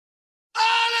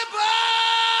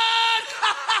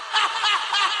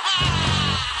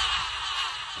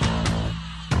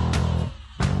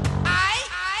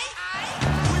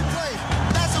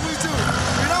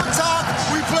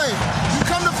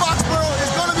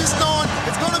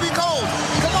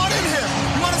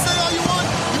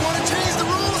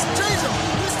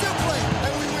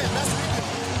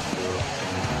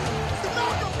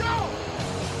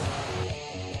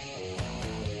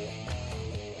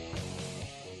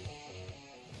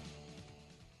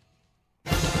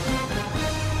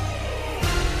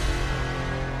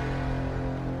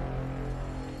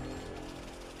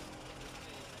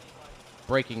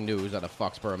breaking news out of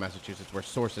Foxborough, Massachusetts, where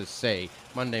sources say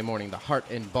Monday morning the heart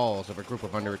and balls of a group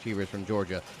of underachievers from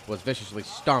Georgia was viciously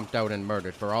stomped out and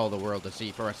murdered for all the world to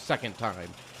see for a second time.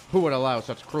 Who would allow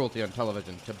such cruelty on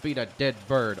television, to beat a dead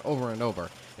bird over and over,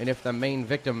 and if the main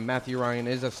victim, Matthew Ryan,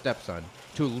 is a stepson,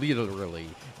 to literally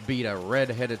beat a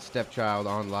red-headed stepchild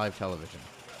on live television?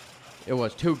 It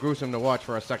was too gruesome to watch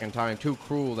for a second time, too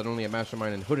cruel that only a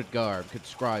mastermind in hooded garb could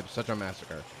describe such a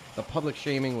massacre. The public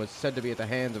shaming was said to be at the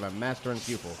hands of a master and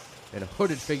pupil, and a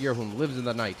hooded figure whom lives in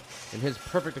the night, and his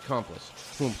perfect accomplice,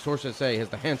 whom sources say has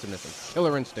the handsomeness and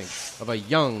killer instinct of a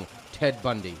young Ted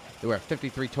Bundy. There were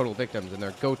 53 total victims and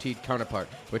their goateed counterpart,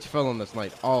 which fell on this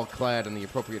night, all clad in the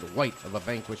appropriate white of a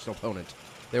vanquished opponent.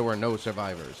 There were no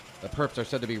survivors. The perps are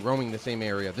said to be roaming the same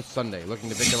area this Sunday, looking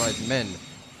to victimize men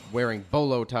wearing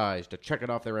bolo ties to check it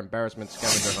off their embarrassment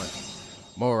scavenger hunt.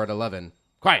 More at 11.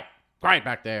 Quiet! Quiet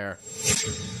back there!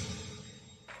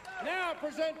 Now I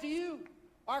present to you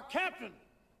our captain,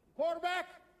 quarterback,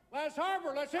 Lance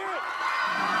Harbor. Let's hear it.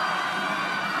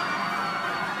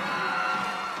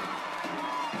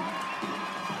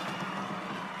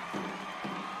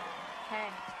 Hey,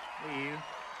 you.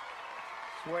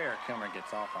 Swear Kilmer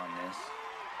gets off on this.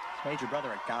 He's made your brother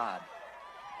a god.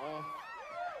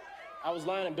 I was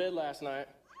lying in bed last night.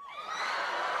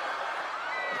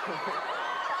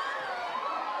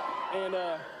 And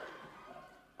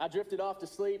I drifted off to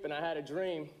sleep, and I had a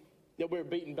dream that we were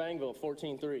beating Bangville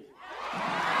 14-3.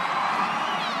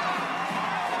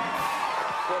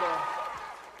 But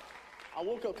I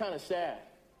woke up kind of sad.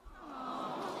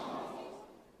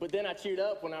 But then I cheered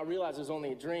up when I realized it was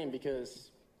only a dream, because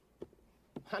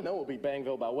I know we'll beat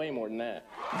Bangville by way more than that.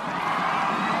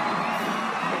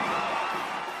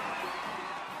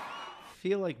 I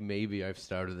feel like maybe I've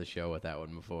started the show with that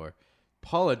one before.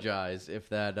 Apologize if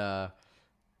that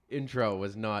intro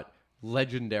was not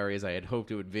legendary as I had hoped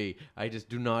it would be. I just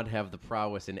do not have the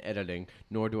prowess in editing,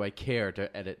 nor do I care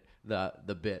to edit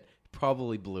the bit.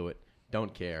 Probably blew it.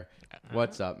 Don't care.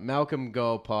 What's up? Malcolm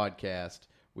Go podcast.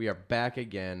 We are back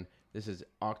again. This is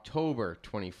October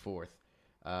 24th.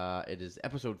 It is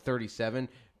episode 37.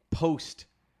 Post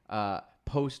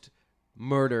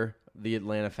murder the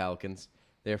Atlanta Falcons.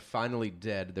 They're finally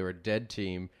dead. They're a dead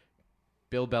team.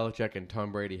 Bill Belichick and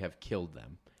Tom Brady have killed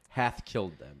them. Hath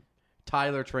killed them.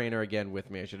 Tyler Trainer again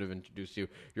with me. I should have introduced you.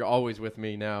 You're always with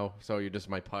me now, so you're just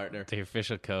my partner. The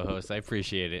official co-host. I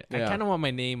appreciate it. Yeah. I kind of want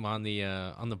my name on the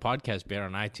podcast bit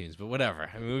on iTunes, but whatever.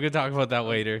 I mean, we can talk about that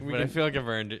later. I feel like I've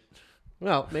earned it.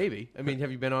 Well, maybe. I mean,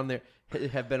 have you been on there?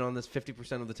 Have been on this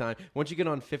 50% of the time? Once you get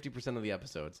on 50% of the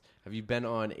episodes, have you been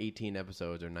on 18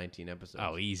 episodes or 19 episodes?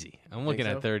 Oh, easy. I'm looking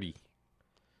at 30.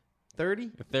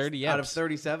 30? 30 out of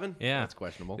 37? Yeah. That's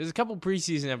questionable. There's a couple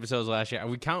preseason episodes last year. Are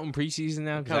we counting preseason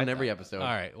now? I'm counting every episode. All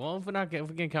right. Well, if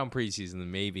we can count preseason,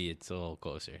 then maybe it's a little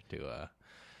closer to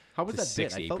How was to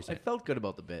that bit? I felt good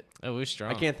about the bit. it was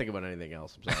strong. I can't think about anything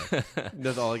else. I'm sorry.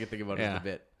 That's all I can think about is the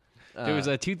bit. There was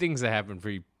two things that happened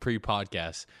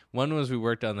pre-podcast. One was we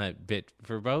worked on that bit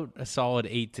for about a solid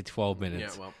 8 to 12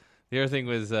 minutes. Yeah, well. The other thing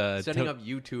was setting up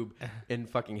YouTube and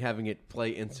fucking having it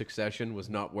play in succession was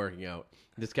not working out.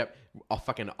 This kept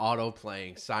fucking auto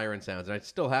playing siren sounds, and it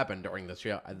still happened during the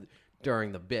show.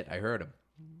 During the bit, I heard them.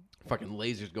 Fucking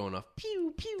lasers going off.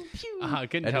 Pew pew pew. I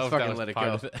couldn't I tell just if fucking that was let it part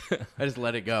go. of it. I just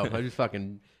let it go. I just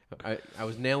fucking. I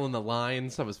was nailing the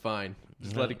lines. I was fine.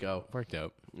 Just let it go. Worked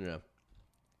out. Yeah.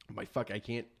 I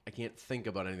can't think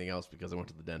about anything else because I went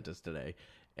to the dentist today,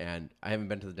 and I haven't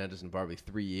been to the dentist in probably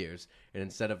 3 years. And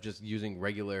instead of just using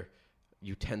regular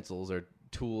utensils or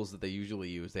tools that they usually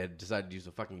use, they had decided to use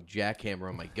a fucking jackhammer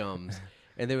on my gums.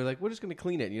 And they were like, "We're just gonna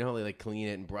clean it." You know how they like clean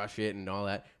it and brush it and all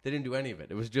that. They didn't do any of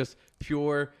it. It was just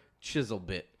pure chisel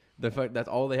bit. That's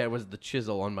all they had was the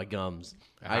chisel on my gums.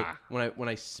 When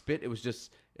I spit,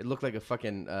 it looked like a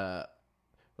fucking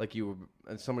like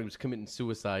somebody was committing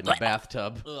suicide in a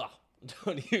bathtub. Ugh.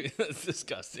 Don't even. That's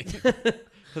disgusting.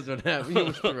 That's what happened. You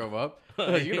almost throw up.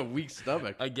 You got a weak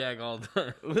stomach. I gag all the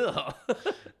time.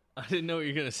 I didn't know what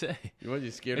you were gonna say. What,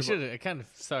 you scared? I kind of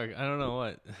sorry. I don't know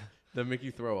what. That make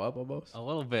you throw up almost? A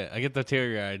little bit. I get the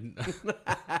teary-eyed.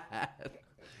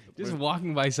 Just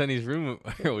walking by Sonny's room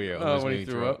earlier. When he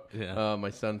threw up? Yeah.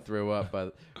 My son threw up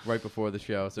right before the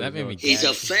show. So that made me He's a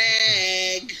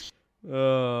fag.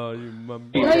 Oh, you mum.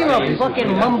 You know you're a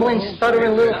fucking mumbling,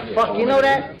 stuttering little fuck. You know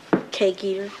that? Cake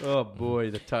eater. Oh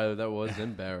boy, Tyler, that was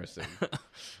embarrassing.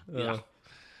 Yeah.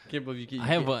 Can't believe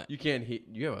you can't.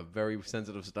 You have a very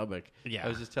sensitive stomach. Yeah. I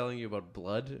was just telling you about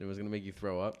blood, and it was gonna make you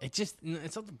throw up. It's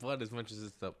not the blood as much as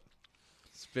it's the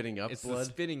spitting up it's blood. The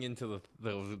spitting into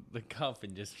the cup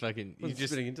and just fucking.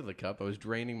 Spitting into the cup. I was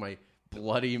draining my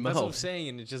bloody mouth. That's what I'm saying,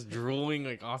 and it's just drooling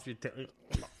like off your tongue.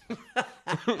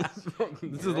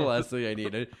 This is the last thing I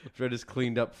need. I just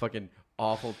cleaned up fucking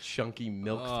awful chunky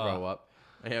milk throw up.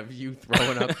 I have you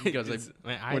throwing up because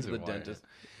My I eyes went to are the watering. dentist.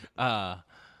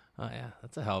 Oh yeah,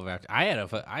 that's a hell of an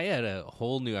afternoon. I had a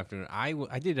whole new afternoon.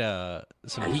 I did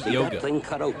some heat yoga. That thing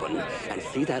cut open and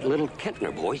see that little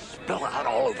Kentner boy spill out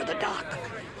all over the dock.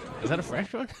 Is that a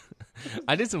fresh one?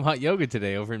 I did some hot yoga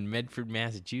today over in Medford,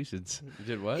 Massachusetts. You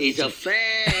did what? He's a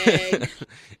fag.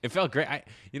 It felt great.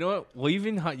 You know what?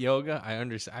 Leaving hot yoga, I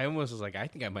almost was like, I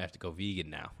think I might have to go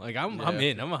vegan now. Like I'm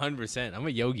in. I'm 100%. I'm a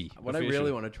yogi. What I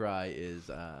really want to try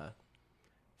is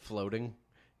floating.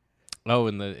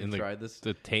 Oh, tried this?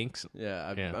 the tanks.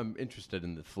 Yeah, I'm interested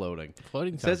in the floating.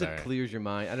 Floating It says sounds it alright. clears your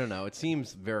mind. I don't know. It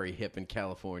seems very hip in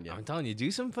California. I'm telling you,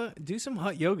 do some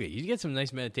hot yoga. You get some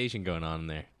nice meditation going on in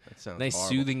there. That sounds Nice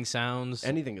horrible. soothing sounds.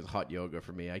 Anything is hot yoga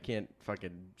for me. I can't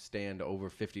fucking stand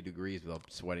over 50 degrees without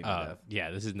sweating to death.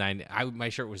 Yeah, this is 90. My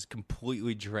shirt was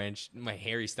completely drenched. My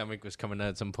hairy stomach was coming out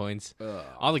at some points.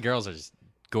 All the girls are just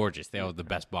gorgeous. They all have the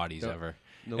best bodies ever.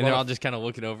 And they're all just kind of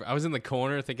looking over. I was in the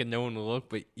corner thinking no one will look,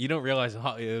 but you don't realize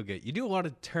hot yoga. You do a lot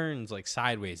of turns like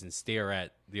sideways and stare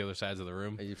at the other sides of the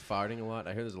room. Are you farting a lot?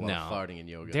 I hear there's a lot of farting in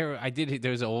yoga.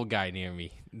 There was an old guy near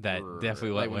me that definitely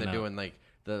like let when one they're out. doing like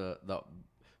the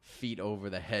feet over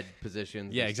the head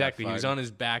positions. Yeah, and exactly. stuff, He was on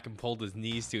his back and pulled his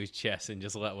knees to his chest and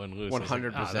just let one loose.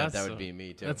 100%. That would be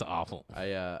me too. That's awful.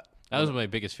 That was my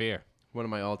biggest fear. One of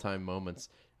my all-time moments.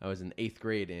 I was in 8th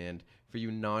grade, and for you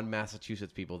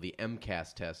non-Massachusetts people, the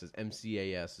MCAS test is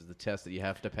MCAS is the test that you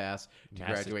have to pass to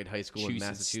graduate high school in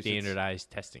Massachusetts.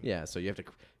 Standardized testing. Yeah, so you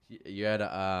had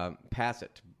to pass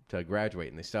it to graduate,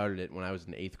 and they started it when I was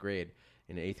in 8th grade.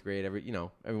 In 8th grade,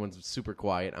 everyone's super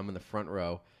quiet. I'm in the front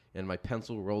row, and my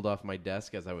pencil rolled off my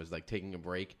desk as I was like taking a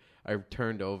break. I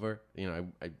turned over, I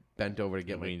bent over to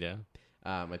get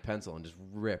my pencil and just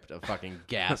ripped a fucking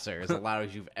gasser as loud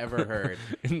as you've ever heard.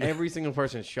 Every single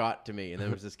person shot to me, and there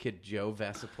was this kid, Joe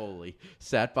Vasapoli,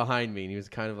 sat behind me, and he was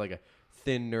kind of like a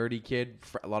thin, nerdy kid,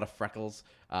 a lot of freckles,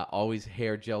 always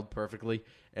hair gelled perfectly,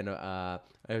 and I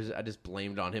just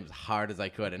blamed on him as hard as I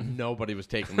could, and nobody was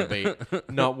taking the bait.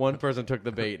 Not one person took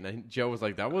the bait, and Joe was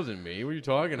like, "That wasn't me. What are you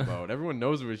talking about? Everyone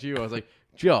knows it was you." I was like,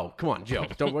 "Joe, come on, Joe.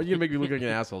 Why are you gonna make me look like an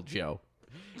asshole, Joe?"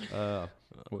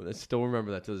 I still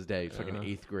remember that to this day. Fucking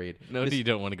 8th grade. No, you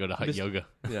don't want to go to hot yoga.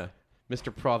 Yeah.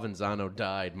 Mr. Provenzano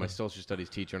died, my social studies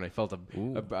teacher, and I felt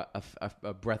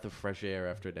a breath of fresh air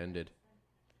after it ended.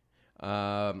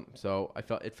 So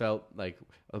it felt like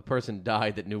a person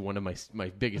died that knew one of my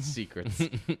biggest secrets.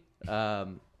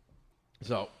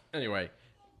 So anyway,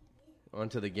 on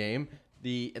to the game.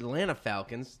 The Atlanta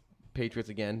Falcons, Patriots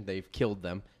again, they've killed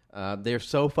them. They're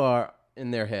so far in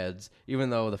their heads, even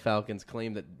though the Falcons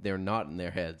claim that they're not in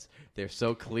their heads. They're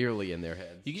so clearly in their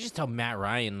heads. You can just tell Matt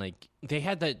Ryan, like, they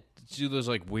had to do those,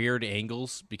 like, weird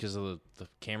angles because of the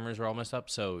cameras were all messed up.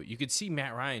 So you could see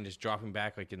Matt Ryan just dropping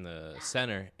back, like, in the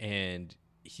center, and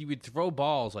he would throw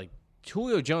balls. Like,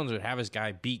 Julio Jones would have his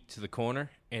guy beat to the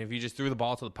corner, and if you just threw the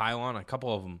ball to the pylon, a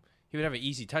couple of them, he would have an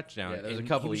easy touchdown. Yeah, there's a And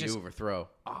couple he was you just, overthrow.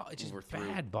 Oh, it's just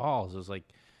bad balls. It was like,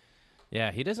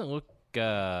 yeah, he doesn't look...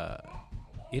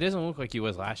 he doesn't look like he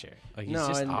was last year. Like, he's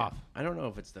just off. I don't know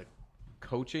if it's the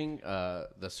coaching,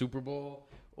 the Super Bowl,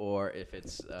 or if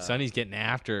it's... Sonny's getting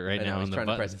after it right now. He's on the trying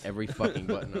to buttons. press every fucking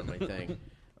button on my thing,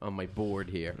 on my board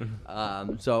here.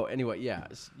 So anyway,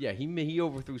 he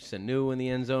overthrew Sanu in the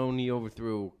end zone. He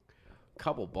overthrew a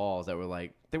couple balls that were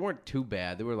like, they weren't too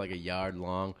bad. They were like a yard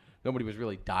long. Nobody was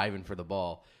really diving for the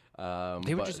ball.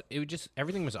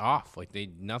 Everything was off. Like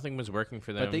nothing was working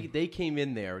for them. But they came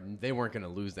in there and they weren't going to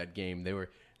lose that game. They were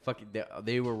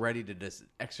they were ready to just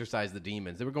exercise the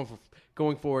demons. They were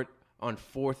going for it on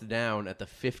 4th down at the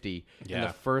 50 in the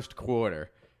first quarter.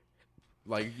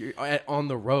 Like on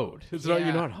the road. You're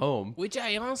not home. Which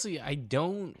I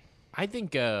don't. I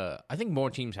think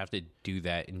more teams have to do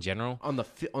that in general. On the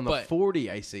 40,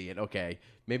 I see it. Okay,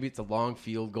 maybe it's a long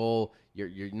field goal.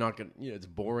 You're not gonna. It's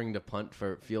boring to punt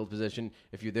for field position.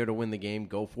 If you're there to win the game,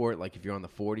 go for it. Like if you're on the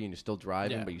 40 and you're still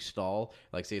driving, but you stall.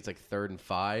 Like say it's like 3rd and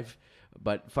 5,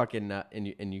 but fucking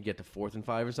and you get to 4th and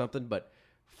 5 or something. But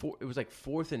it was like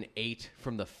 4th and 8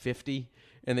 from the 50,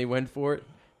 and they went for it.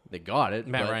 They got it.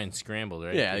 Matt Ryan scrambled,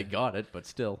 right? Yeah, they got it, but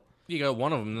still. You got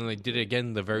one of them, and then they did it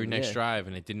again the very next drive,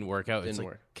 and it didn't work out. Didn't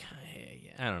work.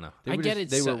 I don't know. They I were get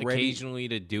just- it they were ready- occasionally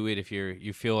to do it if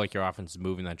you feel like your offense is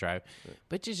moving that drive,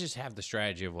 but just have the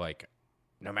strategy of like,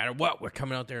 no matter what, we're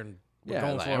coming out there and we're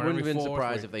going for it. I wouldn't every have been fourth.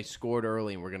 surprised if they scored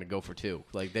early and we're going to go for 2.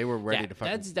 Like they were ready to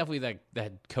fucking. That's definitely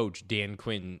that coach Dan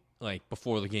Quinn, like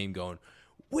before the game, going,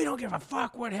 we don't give a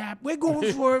fuck what happened. We're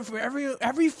going for it for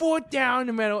every fourth down in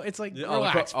the middle. It's like,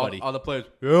 relax, buddy. All the players.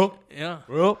 Yeah.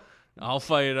 Well, I'll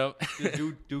fire it up.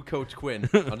 do Coach Quinn.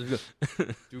 I'll just go,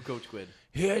 do Coach Quinn.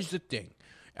 Here's the thing.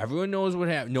 Everyone knows what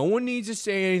happened. No one needs to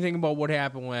say anything about what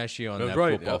happened last year on that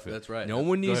football field. That's right. No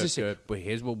one needs to say. Go ahead. But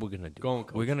here's what we're gonna do. Go on,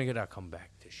 Coach. We're gonna get our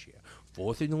comeback this year.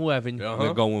 4th and 11. Uh-huh.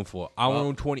 We're going for it. Our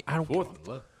own 20. I don't.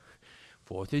 4th.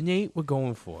 4th and 8. We're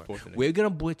going for it. 4th and 8. We're gonna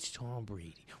blitz Tom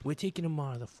Brady. We're taking him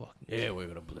out of the fucking. Yeah, we're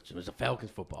gonna blitz him. It's a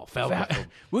Falcons football.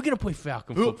 We're gonna play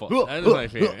Falcon football. That's my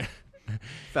favorite.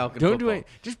 Falcon Don't football. do it.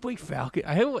 Just play Falcon.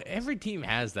 I hope every team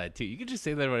has that too. You can just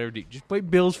say that about every team. Just play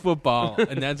Bills football,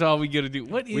 and that's all we gotta do.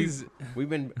 What is? We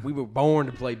were born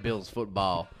to play Bills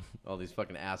football. All these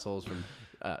fucking assholes from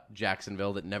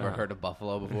Jacksonville that never heard of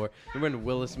Buffalo before. Remember when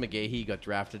Willis McGahee got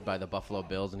drafted by the Buffalo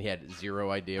Bills and he had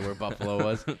zero idea where Buffalo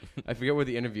was? I forget where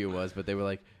the interview was, but they were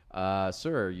like,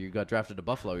 sir, you got drafted to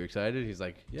Buffalo. You excited? He's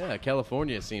like, yeah,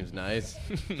 California seems nice.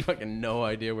 Fucking no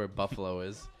idea where Buffalo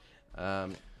is.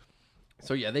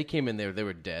 So, yeah, they came in there. They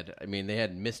were dead. I mean, they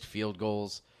had missed field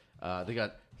goals. They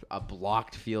got a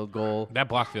blocked field goal. That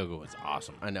block field goal was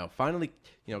awesome. I know. Finally,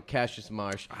 Cassius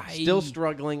Marsh still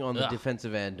struggling on the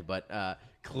defensive end, but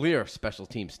clear special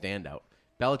team standout.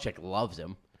 Belichick loves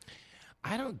him.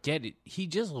 I don't get it. He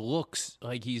just looks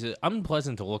like he's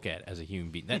unpleasant to look at as a human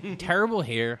being. That terrible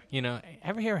hair,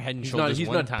 every hair head and shoulders. He's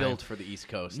one not time. built for the East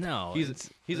Coast. No,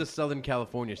 he's a Southern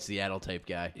California, Seattle type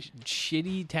guy.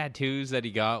 Shitty tattoos that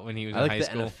he got when he was I in like high the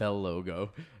school. NFL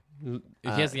logo. He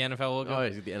has the NFL logo. Oh,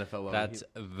 he's got the NFL logo. That's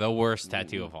the worst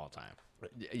tattoo of all time.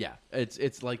 Yeah,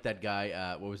 it's like that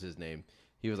guy. What was his name?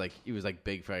 He was like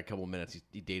big for a couple minutes.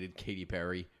 He dated Katy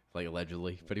Perry, like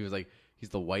allegedly, but he's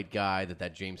the white guy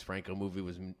that James Franco movie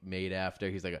was made after.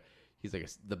 He's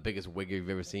the biggest wigger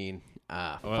you've ever seen.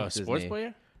 A sports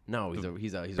player? No,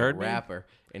 he's a Birdman? rapper,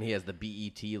 and he has the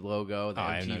BET logo, the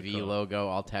MTV logo,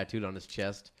 all tattooed on his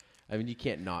chest. I mean, you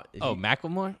can't not.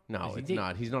 Macklemore? No, it's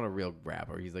not. He's not a real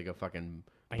rapper. He's like a fucking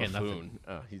I got buffoon.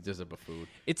 He's just a buffoon.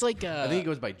 It's like I think he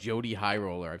goes by Jody High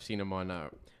Roller. I've seen him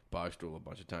on Barstool a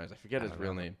bunch of times. I forget his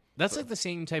real name. That's like the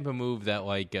same type of move that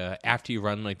like after you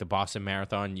run like the Boston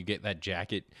Marathon, you get that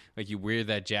jacket. Like you wear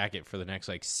that jacket for the next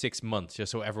like 6 months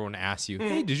just so everyone asks you,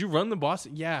 "Hey, did you run the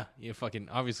Boston?" Yeah, you fucking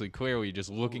obviously clearly you're just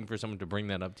looking for someone to bring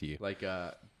that up to you. Like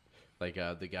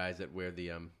the guys that wear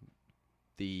the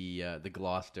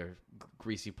Gloucester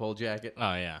greasy pole jacket.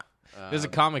 Oh yeah. There's a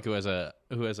comic who has a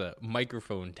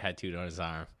microphone tattooed on his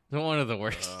arm. One of the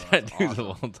worst tattoos of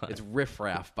all time. It's Riff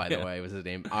Raff, by the way, was his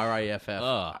name. RIFF.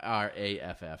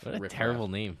 RAFF. What a Riff terrible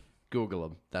Raff. name. Google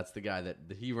him. That's the guy that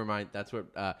that's what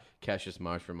Cassius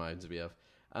Marsh reminds me of.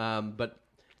 But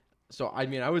so I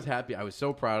mean, I was happy. I was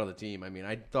so proud of the team. I mean,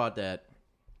 I thought that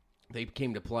they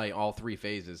came to play all three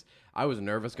phases. I was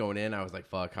nervous going in. I was like,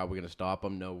 fuck, how are we going to stop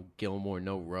them? No Gilmore,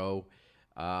 no Rowe.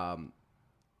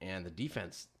 And the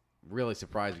defense really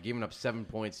surprised me, giving up 7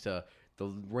 points to the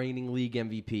reigning league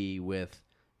MVP with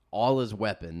all his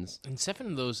weapons. And 7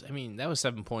 of those, I mean, that was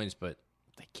 7 points, but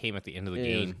they came at the end of the It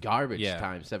game. was garbage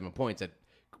time, 7 points. That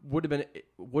would have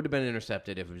been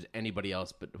intercepted if it was anybody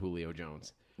else but Julio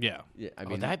Jones. Yeah. I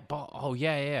mean, that ball. Oh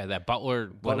yeah. That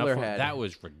Butler had that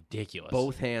was ridiculous.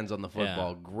 both hands on the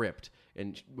football gripped,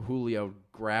 and Julio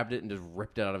grabbed it and just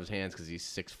ripped it out of his hands because he's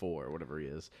 6'4" or whatever he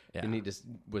is, and he just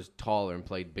was taller and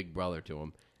played big brother to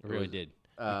him. It really did.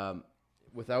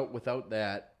 Without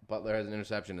that, Butler has an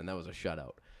interception, and that was a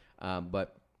shutout.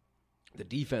 But the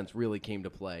defense really came to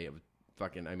play.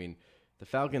 The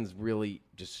Falcons really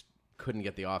just couldn't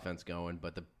get the offense going,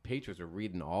 but the Patriots were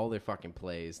reading all their fucking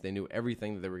plays. They knew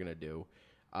everything that they were going to do.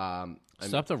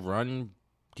 Stopped the run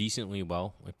decently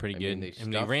well, like pretty good.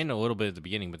 They ran a little bit at the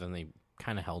beginning, but then they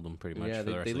kind of held them pretty much for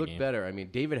the rest of the game. They looked better. I mean,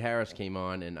 David Harris came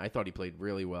on, and I thought he played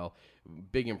really well.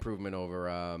 Big improvement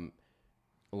over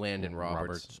Landon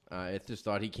Roberts. I just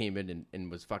thought he came in and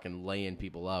was fucking laying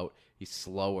people out. He's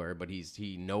slower, but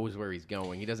he knows where he's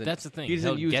going. He doesn't. That's the thing. He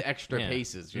doesn't use get extra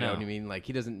paces. You know what I mean? Like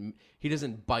he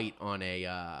doesn't bite on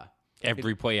a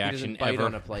every play action. He doesn't bite ever.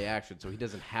 on a play action, so he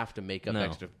doesn't have to make up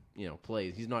extra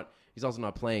plays. He's also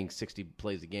not playing 60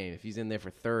 plays a game. If he's in there for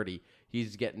 30,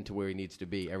 he's getting to where he needs to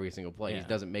be every single play. He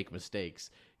doesn't make mistakes.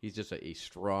 He's just a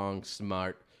strong,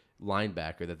 smart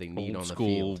linebacker that they need on the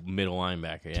field. Middle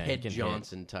linebacker. Yeah, Ted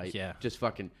Johnson type. Yeah. Just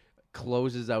fucking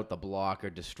closes out the blocker,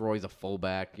 destroys a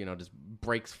fullback, just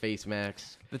breaks face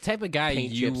masks. The type of guy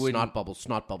paint you chips, would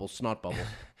snot bubble.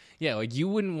 Yeah, like you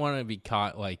wouldn't want to be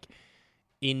caught like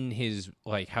in his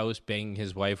like house banging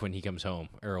his wife when he comes home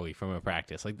early from a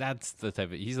practice. Like that's the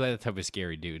type of he's like the type of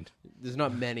scary dude. There's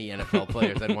not many NFL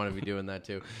players I'd want to be doing that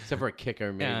too, except for a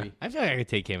kicker maybe. Yeah, I feel like I could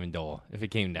take Amendola if it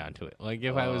came down to it. Like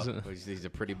if I was, he's a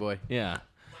pretty boy. yeah,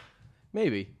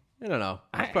 Maybe. I don't know.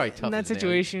 He's probably tough in that as nails.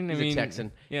 situation. He's I mean, a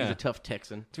Texan. yeah, He's a tough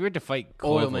Texan. it's weird to fight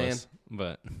Oil clothesless,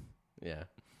 but Yeah.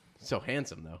 So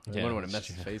handsome though. I Yeah, wouldn't want to that's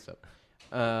mess his face up.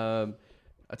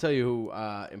 I'll tell you who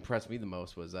impressed me the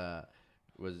most was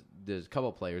there's a couple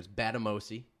of players,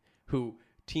 Batamosi, who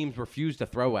teams refused to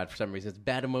throw at for some reason. It's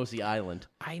Batamosi Island.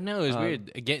 I know it's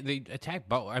weird. Again, they attacked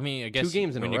Butler. I mean, I guess 2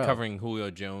 games in when a you're row. covering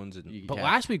Julio Jones, but catch.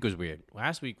 last week was weird.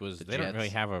 Last week was they don't Jets. really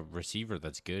have a receiver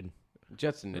that's good.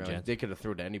 Jets didn't really. Jets. They could have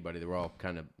thrown to anybody. They were all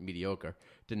kind of mediocre.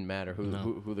 Didn't matter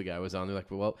who the guy was on. They're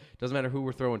like, well, it doesn't matter who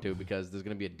we're throwing to because there's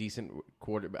going to be a decent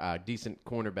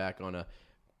cornerback on a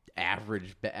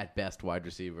average at best wide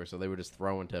receiver. So they were just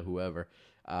throwing to whoever.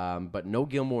 But no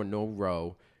Gilmore, no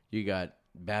Rowe. You got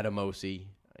Batamosi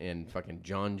and fucking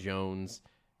John Jones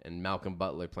and Malcolm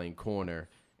Butler playing corner,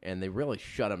 and they really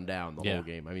shut him down the whole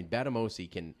game. I mean,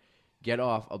 Batamosi can get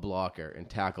off a blocker and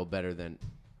tackle better than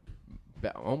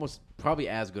almost probably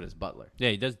as good as Butler. Yeah,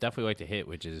 he does definitely like to hit,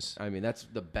 which is I mean, that's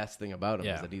the best thing about him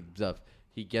is Yeah. that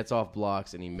he gets off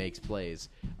blocks and he makes plays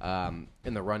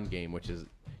in the run game, which is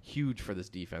huge for this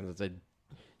defense. It's a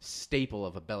staple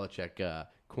of a Belichick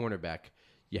cornerback.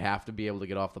 You have to be able to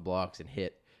get off the blocks and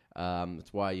hit.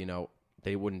 That's why,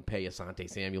 they wouldn't pay Asante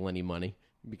Samuel any money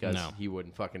because he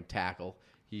wouldn't fucking tackle.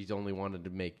 He's only wanted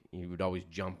to he would always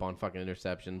jump on fucking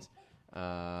interceptions.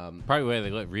 probably where they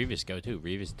let Revis go too.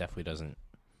 Revis definitely doesn't.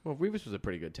 Well, Revis was a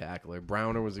pretty good tackler.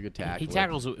 Browner was a good tackler. He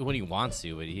tackles when he wants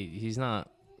to, but he's not.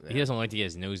 He doesn't like to get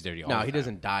his nose dirty. All No, the he time.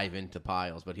 doesn't dive into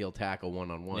piles, but he'll tackle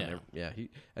one-on-one. Yeah.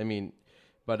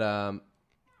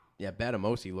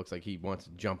 Batamosi looks like he wants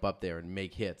to jump up there and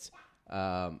make hits.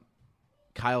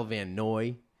 Kyle Van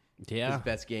Noy, his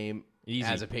best game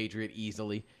as a Patriot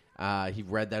easily. He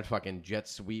read that fucking jet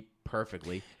sweep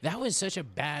perfectly. That was such a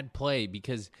bad play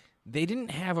because they didn't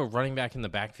have a running back in the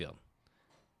backfield.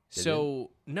 No,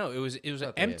 it was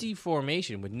an empty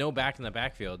formation with no back in the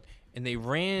backfield, and they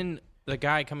ran the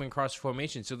guy coming across the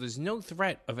formation. So there's no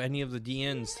threat of any of the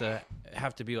DNs to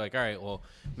have to be like, all right, well,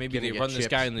 maybe Gonna they get run this chips.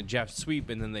 guy in the jet sweep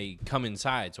and then they come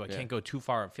inside, so I can't go too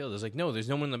far upfield. It's like, no, there's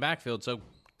no one in the backfield, so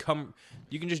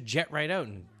you can just jet right out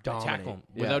and tackle him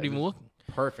Yeah, without it even was looking.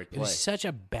 Perfect It play. was such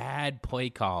a bad play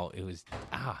call. It was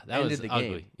that Ended was the ugly.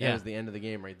 game. Yeah, That was the end of the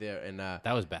game right there. And that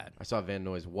was bad. I saw Van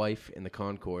Noy's wife in the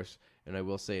concourse, and I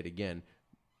will say it again,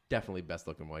 definitely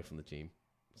best-looking wife on the team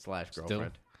 /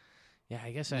 girlfriend. Yeah,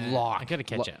 I guess I I gotta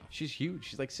catch up. She's huge.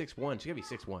 She's like 6'1". She gotta be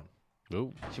 6'1".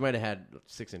 Ooh. She might have had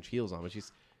 6-inch heels on, but she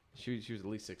was at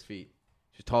least 6 feet.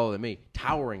 She's taller than me,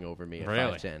 towering over me at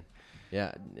Really? 5'10".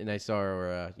 Yeah, and I saw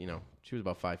her. She was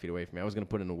about 5 feet away from me. I was gonna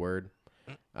put in a word.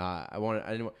 Kyle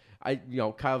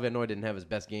Van Noy didn't have his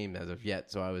best game as of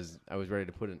yet, so I was ready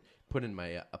to put in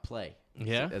my a play.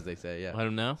 Yeah? as they say. Yeah, Let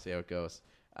him know. See how it goes.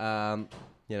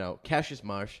 Cassius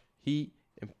Marsh. He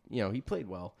played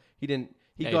well. He didn't.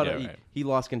 He Yeah, got he it. did all right. He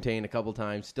lost contain a couple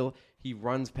times. Still, he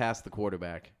runs past the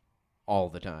quarterback all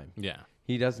the time. Yeah.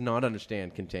 He does not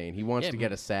understand contain. He wants Yeah, to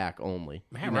get a sack only.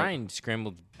 Matt Ryan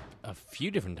scrambled a few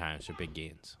different times for big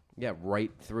gains. Yeah, right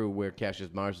through where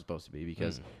Cassius Marsh is supposed to be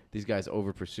because these guys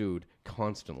over pursued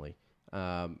constantly.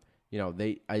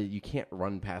 You can't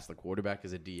run past the quarterback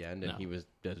as a D end, and he was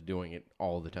just doing it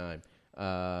all the time.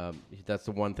 That's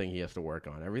the one thing he has to work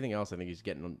on. Everything else, I think he's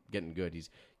getting good. He's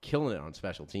killing it on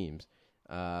special teams.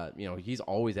 He's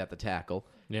always at the tackle.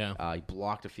 Yeah. He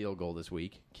blocked a field goal this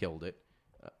week, killed it.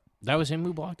 That was him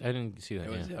who blocked? I didn't see that.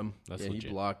 It was him. That's he legit.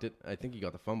 blocked it. I think he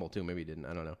got the fumble too. Maybe he didn't.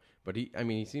 I don't know. But he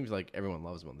seems like everyone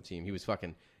loves him on the team. He was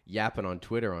fucking yapping on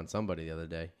Twitter on somebody the other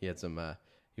day. He had some.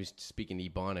 He was speaking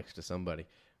Ebonics to somebody.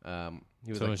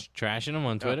 He was Someone's trashing him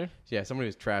on Twitter? Yeah, somebody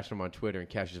was trashing him on Twitter, and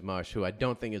Cassius Marsh, who I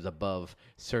don't think is above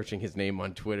searching his name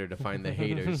on Twitter to find the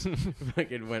haters,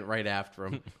 fucking went right after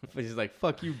him. He's like,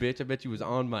 "Fuck you, bitch! I bet you was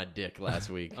on my dick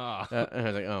last week." And I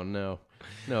was like, "Oh no,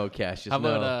 Cassius." How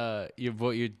no. about your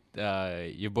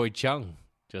boy Chung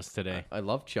just today? I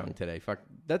love Chung today. Fuck,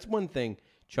 that's one thing.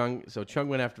 Chung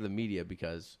went after the media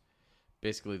because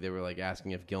basically they were like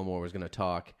asking if Gilmore was going to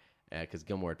talk because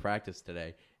Gilmore had practiced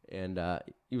today, and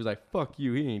he was like, "Fuck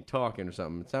you, he ain't talking" or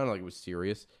something. It sounded like it was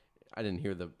serious. I didn't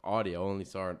hear the audio, only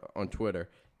saw it on Twitter,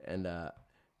 and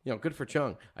good for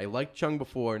Chung. I liked Chung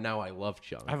before, now I love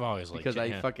Chung. I've always liked because Chung, I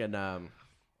yeah. fucking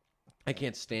I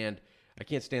can't stand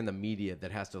the media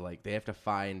that has to they have to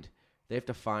find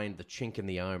the chink in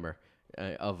the armor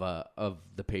of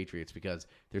the Patriots because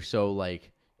they're so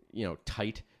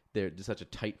tight they're just such a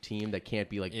tight team that can't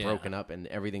be like broken up, and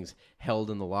everything's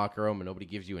held in the locker room, and nobody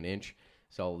gives you an inch.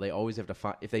 So they always have to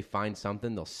find. If they find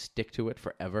something, they'll stick to it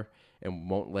forever and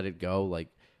won't let it go. Like,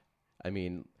 I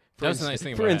mean, That's the nice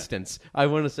thing for about instance, I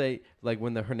want to say, like,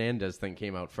 when the Hernandez thing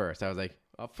came out first, I was like,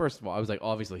 first of all, I was like,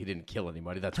 obviously he didn't kill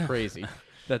anybody. That's crazy.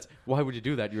 Why would you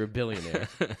do that? You're a billionaire.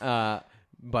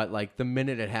 But like the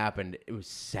minute it happened, it was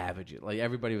savage. Like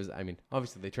everybody was. I mean,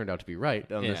 obviously they turned out to be right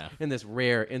in this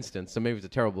rare instance. So maybe it's a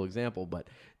terrible example, but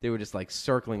they were just like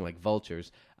circling like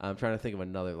vultures. I'm trying to think of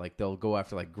another. Like they'll go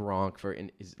after like Gronk for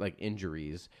like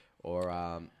injuries,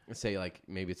 or say like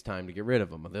maybe it's time to get rid of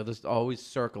him. They'll just always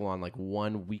circle on like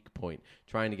one weak point,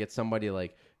 trying to get somebody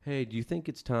like, hey, do you think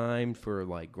it's time for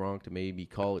like Gronk to maybe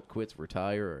call it quits,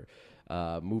 retire,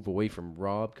 or move away from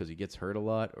Rob because he gets hurt a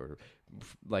lot, or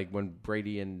like when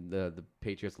Brady and the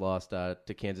Patriots lost to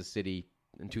Kansas City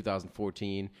in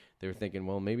 2014, they were thinking,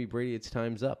 well, maybe Brady, it's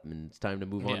time's up and it's time to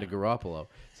move on to Garoppolo.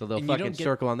 So they'll fucking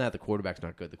circle on that. The quarterback's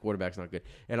not good.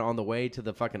 And on the way to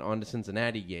the fucking on to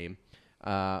Cincinnati game,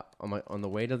 on the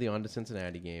way to the on to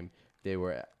Cincinnati game, they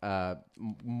were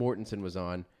Mortensen was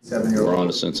on. We're on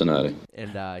to Cincinnati,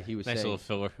 and he was nice saying, little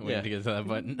filler waiting to get to that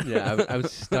button. Yeah, I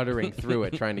was stuttering through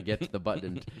it trying to get to the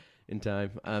button in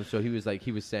time. So he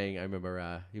was saying, I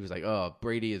remember he was like, oh,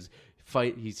 Brady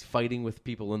he's fighting with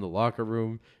people in the locker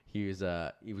room. He hates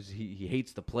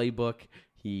the playbook.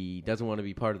 He doesn't want to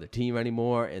be part of the team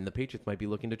anymore, and the Patriots might be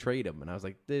looking to trade him. And I was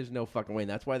like, there's no fucking way. And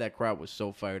that's why that crowd was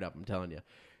so fired up. I'm telling you,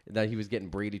 that he was getting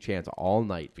Brady chants all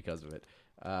night because of it.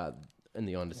 In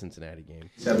the on to Cincinnati game.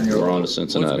 We're on to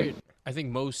Cincinnati. I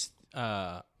think most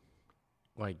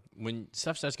like when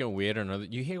stuff starts getting weird or another,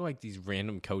 you hear like these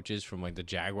random coaches from like the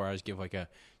Jaguars give like a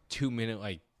 2-minute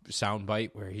like sound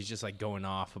bite where he's just like going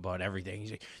off about everything.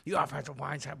 He's like, the offensive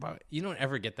line's about. You don't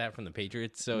ever get that from the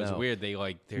Patriots, so it's weird. They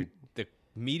like the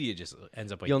media just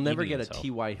ends up like. You'll never get itself. a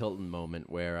T.Y. Hilton moment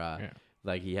where.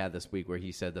 Like he had this week where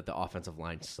he said that the offensive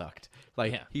line sucked.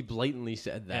 Like he blatantly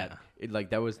said that.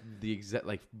 That was the exact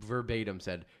verbatim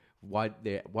said. Why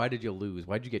did you lose?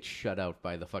 Why did you get shut out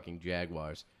by the fucking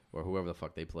Jaguars or whoever the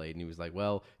fuck they played? And he was like,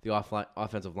 well, the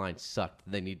offensive line sucked.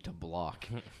 They need to block.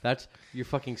 That's your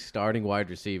fucking starting wide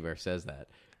receiver says that,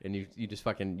 and you just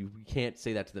fucking you can't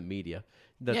say that to the media.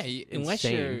 That's unless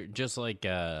insane. you're just like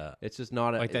it's just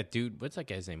not like that dude. What's that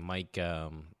guy's name? Mike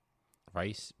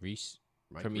Reese.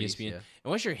 From Reese, ESPN.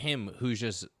 Unless you're him, who's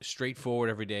just straightforward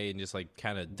every day and just like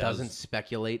kind of doesn't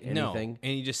speculate anything. No,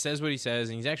 and he just says what he says,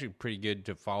 and he's actually pretty good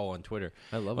to follow on Twitter.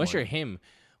 I love. Unless you're him,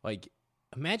 like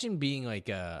imagine being like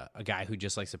a guy who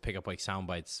just likes to pick up like sound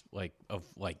bites like of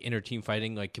like inner team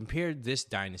fighting. Like compare this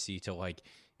dynasty to like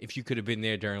if you could have been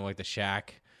there during like the Shaq,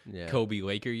 Kobe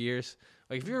Laker years.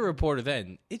 Like if you're a reporter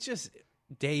then, it's just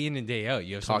day in and day out.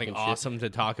 You have something awesome to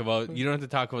talk about. You don't have to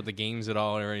talk about the games at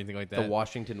all or anything like that. The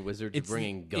Washington Wizards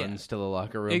bringing guns to the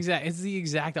locker room. Exactly. It's the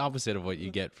exact opposite of what you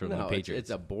get from the Patriots. It's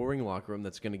a boring locker room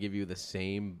that's going to give you the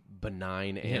same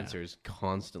benign answers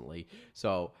constantly.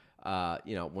 So,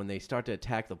 when they start to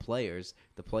attack the players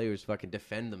fucking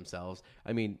defend themselves.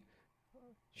 I mean,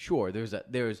 sure, there's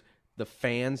the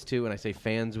fans too, and I say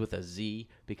fans with a Z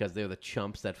because they're the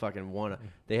chumps that fucking want to.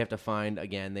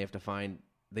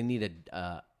 They need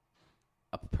a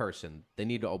person. They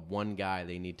need one guy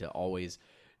they need to always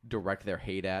direct their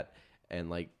hate at. And,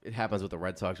 like, it happens with the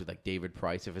Red Sox with, like, David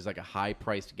Price. If it's, like, a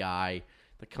high-priced guy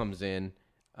that comes in,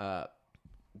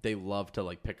 they love to,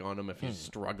 like, pick on him if he's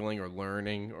struggling or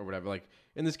learning or whatever. Like,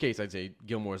 in this case, I'd say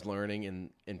Gilmore's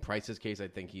learning. In Price's case, I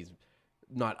think he's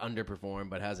not underperformed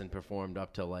but hasn't performed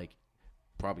up to, like,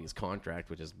 probably his contract,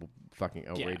 which is fucking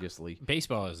outrageously.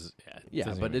 Baseball is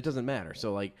but it doesn't matter.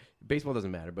 So like baseball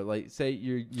doesn't matter, but like say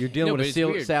you're dealing with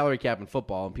a salary cap in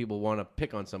football, and people want to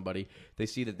pick on somebody. They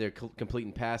see that they're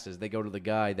completing passes. They go to the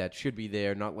guy that should be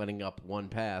there, not letting up one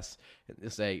pass, and they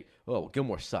say, "Oh,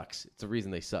 Gilmore sucks." It's the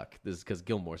reason they suck. This is because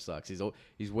Gilmore sucks.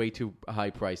 He's way too high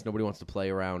priced. Nobody wants to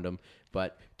play around him.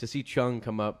 But to see Chung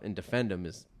come up and defend him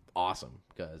is awesome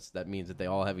because that means that they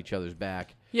all have each other's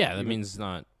back. Yeah, that means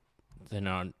they're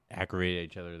not aggravated at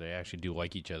each other. They actually do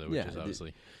like each other, which is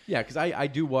obviously. Yeah, because I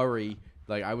do worry.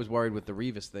 Like I was worried with the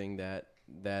Revis thing that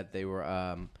they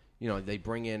were, they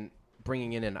bringing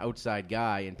in an outside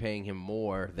guy and paying him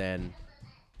more than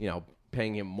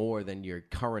your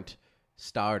current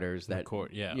starters. That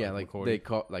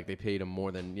McCourty. they paid him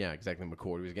more than exactly.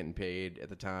 McCourty was getting paid at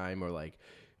the time, or like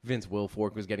Vince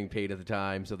Wilfork was getting paid at the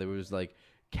time. So there was like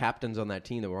captains on that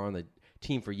team that were on the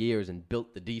team for years and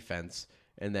built the defense.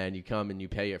 And then you come and you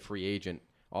pay a free agent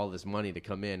all this money to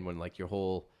come in when like your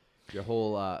whole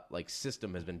like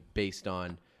system has been based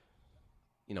on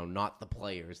not the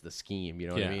players, the scheme. You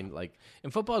know what I mean? Like,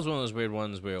 and football is one of those weird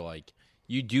ones where like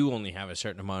you do only have a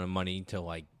certain amount of money to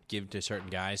like give to certain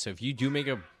guys. So if you do make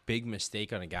a big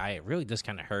mistake on a guy, it really does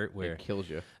kind of hurt. Where it kills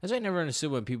you. That's why I never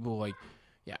understood when people were like,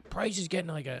 yeah, Price is getting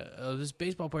like this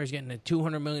baseball player is getting a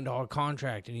 $200 million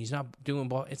contract and he's not doing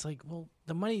ball. It's like, well,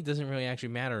 the money doesn't really actually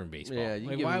matter in baseball. Yeah, you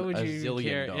like, give why him would a you zillion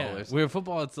care? dollars. Yeah. Where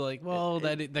football, it's like, well,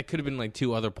 that could have been like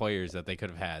 2 other players that they could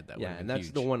have had. That and that's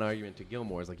huge. the one argument to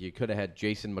Gilmore is like you could have had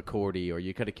Jason McCourty or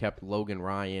you could have kept Logan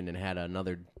Ryan and had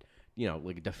another,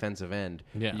 like a defensive end.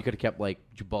 Yeah. You could have kept like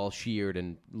Jabal Sheard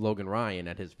and Logan Ryan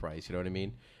at his price. You know what I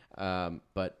mean?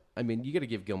 But I mean, you got to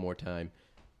give Gilmore time.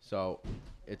 So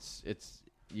it's.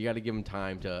 You got to give him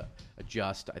time to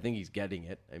adjust. I think he's getting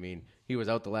it. I mean, he was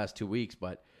out the last 2 weeks,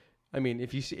 but I mean,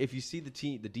 if you see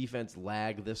the defense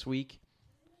lag this week,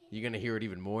 you're gonna hear it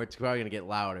even more. It's probably gonna get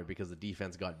louder because the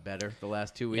defense got better the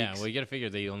last 2 weeks. Yeah, well, you got to figure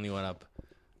they only went up.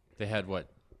 They had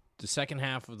the second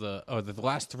half of the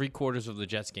last 3 quarters of the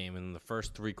Jets game and the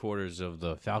first 3 quarters of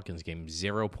the Falcons game,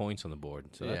 0 points on the board.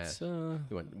 So that's he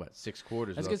went 6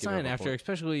 quarters. That's a without good giving sign. up a After, point.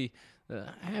 especially,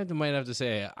 might have to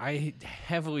say, I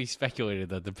heavily speculated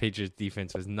that the Patriots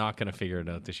defense was not going to figure it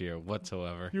out this year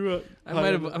whatsoever. I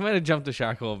might have jumped the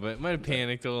shark a little bit. Might have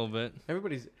panicked a little bit.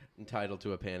 Everybody's entitled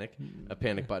to a panic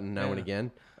button now and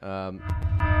again.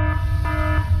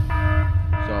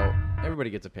 So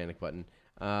everybody gets a panic button.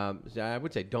 So I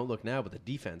would say don't look now, but the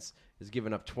defense has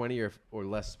given up 20 or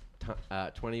less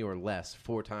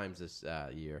 4 times this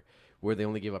year, where they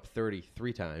only gave up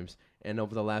 33 times, and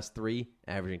over the last 3,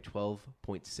 averaging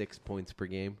 12.6 points per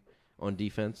game on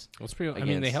defense. Well, it's pretty. I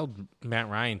mean, they held Matt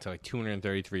Ryan to like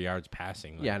 233 yards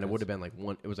passing. Like, yeah, and it would have been like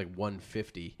It was like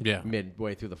 150. Yeah.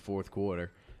 Midway through the fourth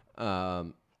quarter. I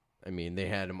mean, they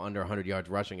had him under 100 yards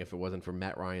rushing if it wasn't for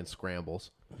Matt Ryan's scrambles.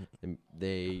 And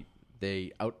they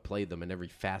outplayed them in every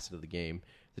facet of the game.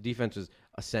 The defense was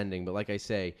ascending, but like I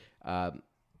say,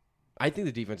 I think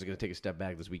the defense is going to take a step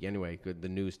back this week anyway. The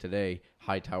news today,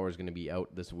 Hightower is going to be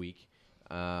out this week.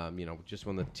 Just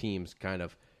when the team's kind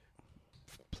of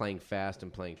playing fast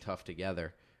and playing tough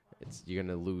together, you're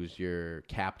going to lose your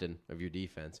captain of your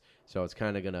defense. So it's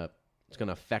kind of going to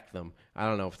affect them. I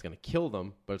don't know if it's going to kill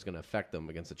them, but it's going to affect them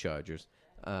against the Chargers.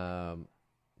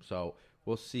 So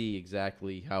we'll see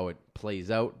exactly how it plays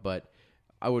out, but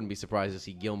I wouldn't be surprised to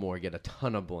see Gilmore get a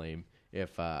ton of blame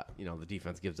if the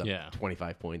defense gives up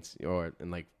 25 points or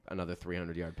like another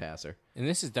 300-yard passer. And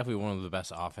this is definitely one of the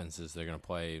best offenses they're going to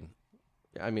play.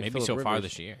 I mean, maybe so far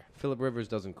this year. Phillip Rivers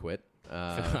doesn't quit.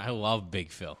 I love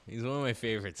Big Phil. He's one of my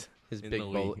favorites.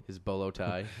 His bolo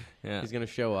tie. Yeah. He's going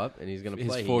to show up and he's going to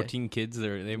play. His 14 kids,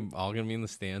 they're all going to be in the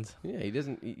stands. Yeah, he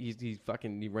doesn't.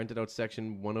 He rented out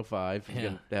section 105. He's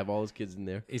going to have all his kids in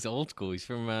there. He's old school. He's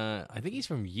from I think he's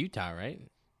from Utah, right?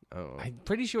 Oh. I'm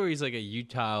pretty sure he's like a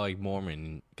Utah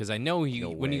Mormon because I know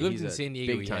when he lived in San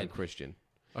Diego, big time Christian.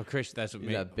 Oh, Christian, that's what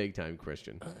he's a big time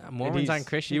Christian. Mormons aren't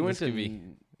Christian. He went to.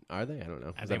 Are they? I don't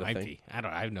know. They might be.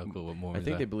 I have no clue what Mormons. I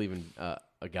think they believe in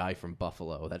a guy from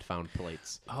Buffalo that found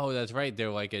plates. Oh, that's right. They're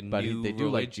like a new. They do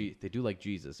like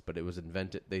Jesus, but it was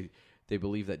invented. They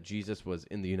believe that Jesus was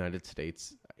in the United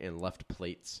States and left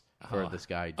plates for this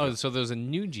guy. Oh, so there's a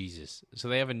new Jesus. So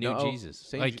they have a new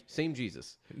Jesus. Same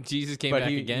Jesus. Jesus came back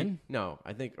again? No,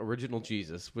 I think original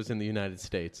Jesus was in the United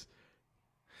States.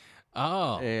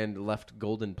 Oh. And left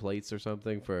golden plates or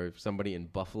something for somebody in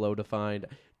Buffalo to find.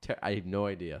 I have no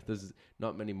idea. There's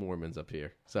not many Mormons up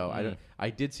here. So I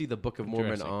did see the Book of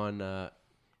Mormon on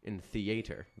in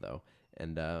theater though.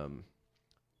 And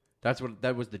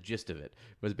that was the gist of it.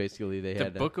 Was basically they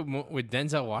had the Book of with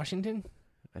Denzel Washington?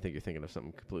 I think you're thinking of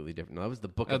something completely different. No, that was the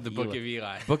Book of Book of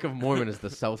Eli. Book of Mormon is the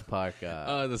South Park.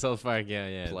 The South Park,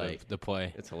 yeah, play. The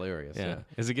play. It's hilarious. Yeah.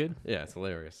 Is it good? Yeah, it's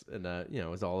hilarious, and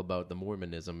it's all about the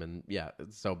Mormonism, and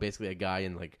so basically a guy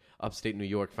in like upstate New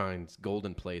York finds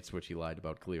golden plates, which he lied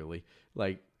about clearly.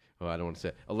 Like, I don't want to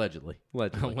say allegedly.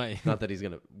 Not that he's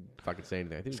gonna fucking say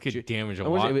anything. I think this could damage a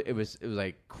lot. It was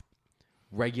like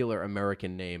regular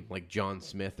American name like John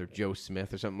Smith or Joe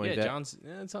Smith or something like that.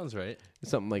 Yeah, that sounds right.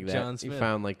 Something like that. John Smith. He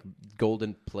found like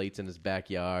golden plates in his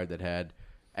backyard that had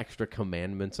extra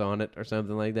commandments on it or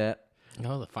something like that.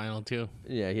 Oh, the final 2.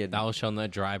 Yeah, he had. Thou shalt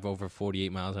not drive over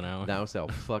 48 miles an hour. Thou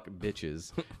shalt fuck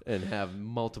bitches and have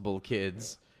multiple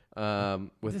kids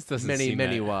with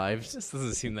many wives. This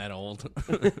doesn't seem that old.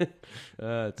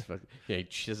 It's fucking, he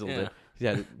chiseled it.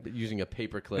 Yeah, using a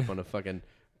paper clip on a fucking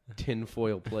tin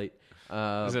foil plate.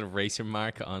 Is it a racer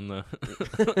mark on the?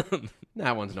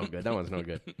 That one's no good.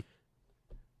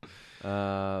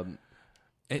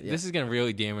 This is going to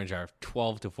really damage our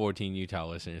 12 to 14 Utah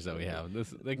listeners that we have. This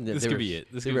could be it.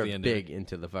 This could be the end. Big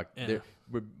into the fuck. Yeah.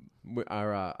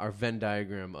 our Venn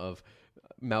diagram of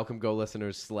Malcolm Go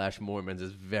listeners / Mormons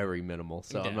is very minimal,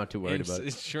 so I'm not too worried about it.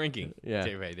 It's shrinking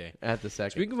day by day. At the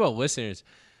second. Speaking about listeners,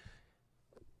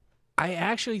 I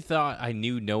actually thought I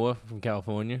knew Noah from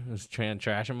California. I was trying to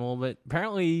trash him a little bit.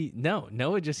 Apparently, no.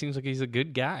 Noah just seems like he's a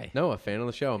good guy. Noah, fan of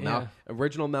the show. Yeah.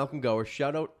 Original Malcolm Goer.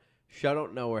 Shout out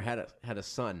Noah. Had a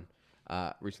son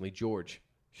recently, George.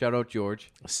 Shout out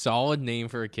George. A solid name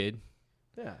for a kid.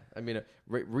 Yeah, I mean a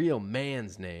real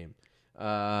man's name.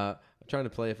 I'm trying to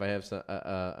play if I have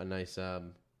a nice. I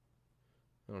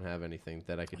don't have anything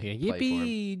that I could play for him.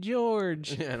 Yippee,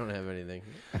 George! I don't have anything.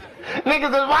 Niggas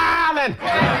is wildin'!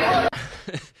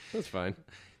 That's fine.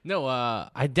 No,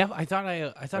 I thought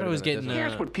I was getting.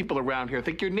 Here's what people around here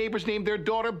think your neighbors named their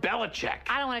daughter Belichick.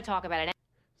 I don't want to talk about it.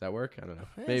 Does that work? I don't know.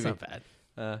 Maybe. It's not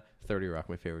bad. 30 Rock,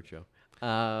 my favorite show.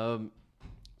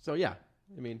 So yeah,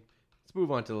 I mean, let's move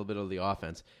on to a little bit of the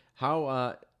offense.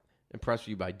 How impressed were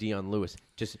you by Dion Lewis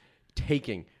just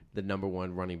taking the number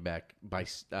one running back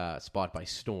spot by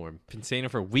storm? Been saying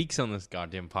it for weeks on this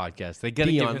goddamn podcast. They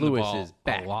gotta give Dion him Lewis the ball is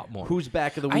back. a lot more. Who's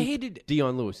back of the week? I hated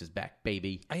Dion Lewis is back,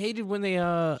 baby. I hated when they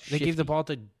gave the ball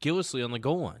to Gillislee on the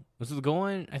goal line. Was it the goal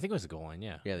line? I think it was the goal line.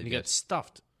 Yeah. Yeah, he got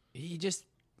stuffed. He just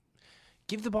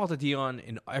give the ball to Dion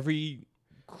in every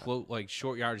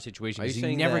short yardage situation. Are you He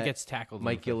saying never that gets tackled.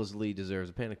 Mike Gillislee deserves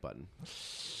a panic button?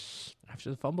 After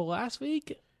the fumble last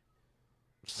week,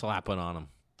 slap one on him.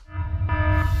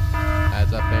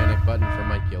 That's a panic button for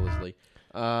Mike Gillislee.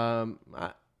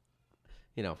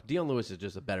 Dion Lewis is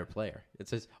just a better player.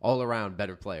 It's his all-around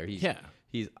better player.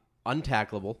 He's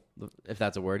untackleable, if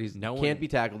that's a word. Can't be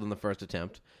tackled in the first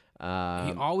attempt.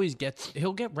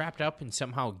 He'll get wrapped up and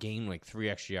somehow gain like 3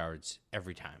 extra yards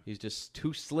every time. He's just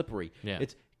too slippery. Yeah.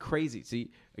 It's crazy.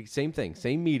 See, same thing,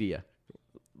 same media.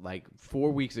 Like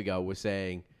 4 weeks ago was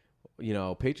saying,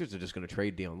 Patriots are just going to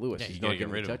trade Dion Lewis. Yeah, He's you not gotta get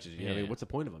getting rid any of touches. him. You know what I mean? What's the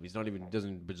point of him? He's not even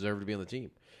doesn't deserve to be on the team.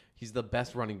 He's the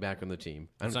best running back on the team.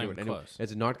 It's not even close.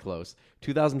 It's not close.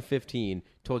 2015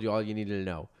 told you all you needed to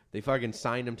know. They fucking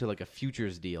signed him to like a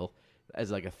futures deal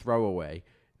as like a throwaway.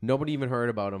 Nobody even heard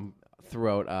about him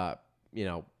throughout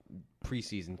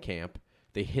preseason camp.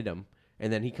 They hit him,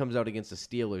 and then he comes out against the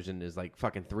Steelers and is like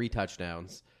fucking 3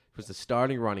 touchdowns. Was the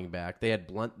starting running back. They had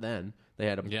Blunt then. They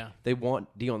had him. Yeah. They want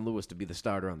Dion Lewis to be the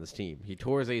starter on this team. He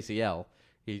tore his ACL.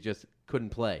 He just couldn't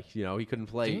play. He couldn't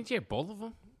play. Didn't he have both of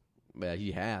them?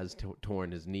 He has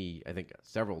torn his knee, I think,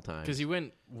 several times. Because he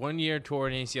went 1 year, tore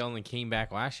an ACL, and then came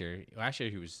back last year. Last year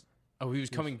he was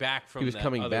coming back from. He was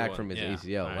coming back one. from his Yeah.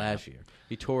 ACL last year.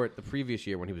 He tore it the previous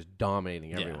year when he was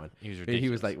dominating everyone. He was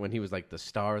ridiculous. He was like the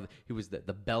star. He was the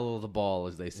belle of the ball,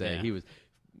 as they say. Yeah.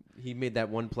 He made that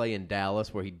one play in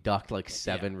Dallas where he ducked like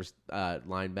 7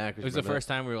 linebackers. It was the first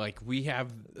time we were like, we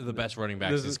have the best running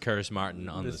back since Curtis Martin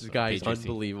on this guy is Patriots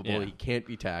team. unbelievable. Yeah. He can't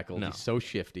be tackled. No. He's so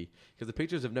shifty. Because the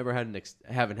Patriots have never had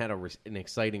haven't had an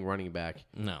exciting running back.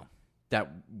 No.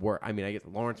 That were I guess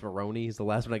Lawrence Maroney is the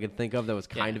last one I can think of that was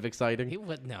kind of exciting.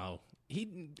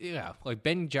 Like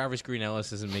Ben Jarvis Green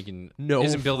Ellis isn't building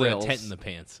frills. a tent in the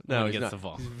pants No, when he he's gets not. the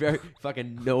ball. He's very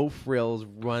fucking no frills,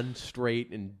 run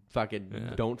straight and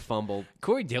fucking don't fumble.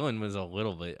 Corey Dillon was a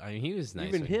little bit. I mean, he was nice.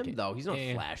 Even him though, he's not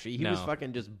flashy. He was No.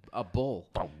 fucking just a bull.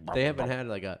 They haven't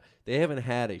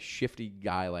had a shifty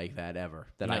guy like that ever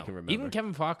that I No. can remember. Even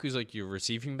Kevin Falk, who's like your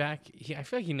receiving back, I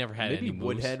feel like he never had Maybe any moves.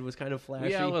 Woodhead was kind of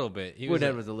flashy. Yeah, a little bit.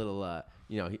 Woodhead was a little, I'm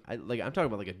talking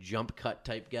about like a jump cut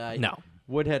type guy. No.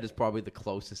 Woodhead is probably the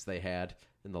closest they had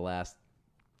in the last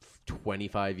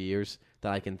 25 years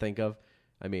that I can think of.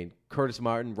 I mean, Curtis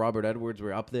Martin, Robert Edwards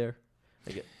were up there.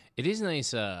 It is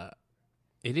nice.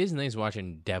 It is nice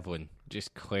watching Devlin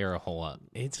just clear a hole up.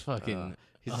 It's fucking.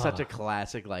 He's such a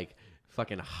classic, like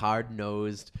fucking hard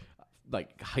nosed,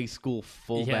 like high school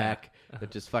fullback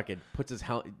that just fucking puts his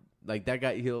helmet. Like that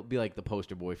guy, he'll be like the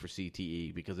poster boy for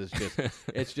CTE because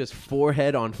it's just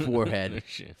forehead on forehead.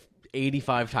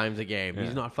 85 times a game. Yeah.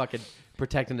 He's not fucking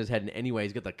protecting his head in any way.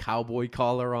 He's got the cowboy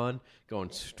collar on,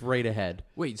 going straight ahead.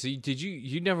 Wait, so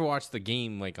you never watched the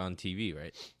game like on TV,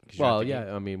 right? Well,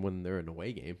 yeah, I mean when they're in a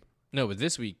away game. No, but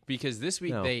this week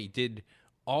they did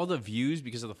all the views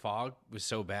because of the fog was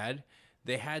so bad.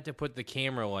 They had to put the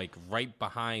camera like right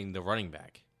behind the running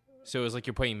back, so it was like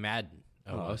you're playing Madden.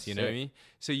 Almost, you know what I mean?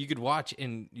 So you could watch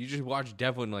and you just watch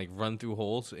Devlin like run through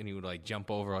holes, and he would like jump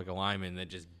over like a lineman and then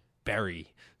just bury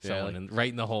someone right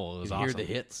in the hole. It was awesome. Hear the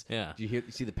hits. Yeah. You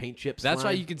see the paint chips. That's why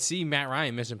flying? you could see Matt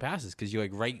Ryan missing passes because you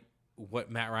like write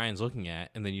what Matt Ryan's looking at,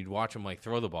 and then you'd watch him like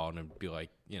throw the ball, and it'd be like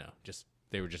just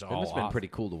they were just all. It's been pretty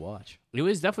cool to watch. It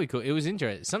was definitely cool. It was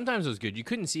interesting. Sometimes it was good. You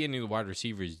couldn't see any of the wide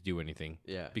receivers do anything.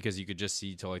 Yeah. Because you could just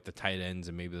see to like the tight ends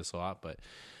and maybe the slot. But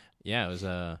yeah,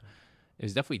 it It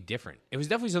was definitely different. It was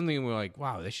definitely something we're like,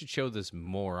 wow, they should show this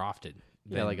more often.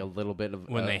 Yeah, like a little bit of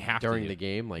when they have to during do the it.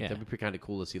 game. Like Yeah. that'd be kind of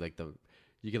cool to see. Like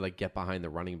you could like get behind the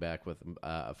running back with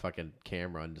a fucking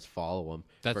camera and just follow him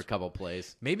for a couple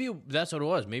plays. Maybe that's what it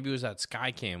was. Maybe it was that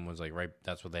Skycam was like right.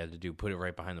 That's what they had to do. Put it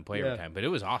right behind the play every time. But it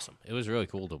was awesome. It was really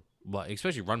cool to,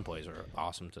 especially run plays were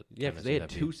awesome to. Yeah, kinda because see they had that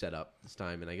two be- set up this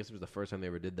time, and I guess it was the first time they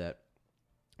ever did that.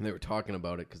 And they were talking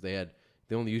about it because they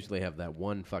only usually have that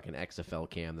one fucking XFL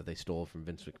cam that they stole from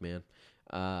Vince McMahon.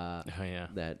 Oh yeah.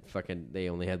 That fucking they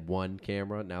only had one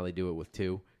camera. Now they do it with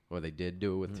two, or they did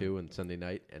do it with two on Sunday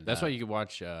night. And That's why you could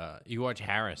watch. You watch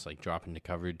Harris like drop into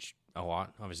coverage a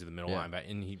lot. Obviously the middle linebacker,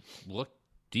 and he looked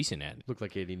decent at it. looked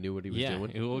like he knew what he was Yeah,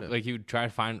 doing. it looked like he would try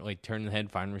to find turn the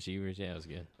head, find receivers. Yeah, it was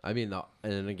good. I mean,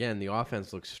 and again, the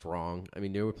offense looks strong. I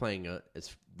mean, they were playing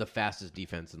it's the fastest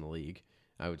defense in the league,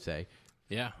 I would say.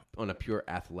 Yeah, On a pure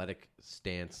athletic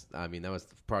stance, I mean, that was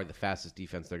probably the fastest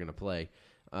defense they're going to play.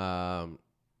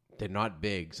 They're not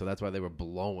big, so that's why they were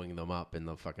blowing them up in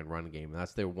the fucking run game.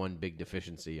 That's their one big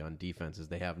deficiency on defense is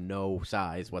they have no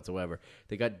size whatsoever.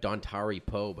 They got Dontari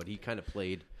Poe, but he kind of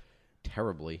played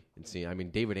terribly. I mean,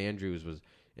 David Andrews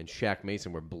and Shaq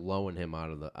Mason were blowing him out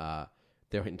of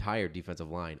their entire defensive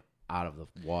line out of the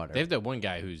water. they have that one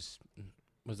guy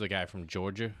was the guy from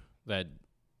Georgia, that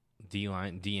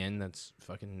DN that's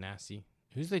fucking nasty.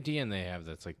 Who's the DN they have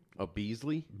that's like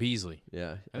Beasley? Beasley?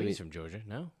 Yeah. I think he's from Georgia.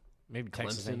 No, maybe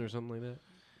Texas Clemson or something like that.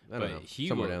 I but don't know. he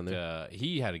Somewhere looked, down there.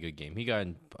 he had a good game. He got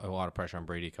a lot of pressure on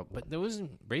Brady. But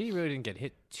Brady really didn't get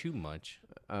hit too much.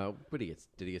 But did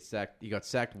he get sacked? He got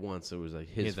sacked once. So it was like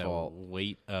He his had fault. that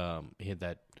late. He had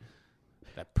that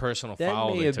personal That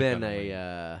foul. may they have took on been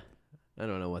him. I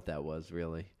don't know what that was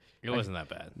really. It wasn't that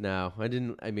bad. No, I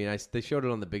didn't. I mean, they showed it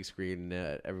on the big screen,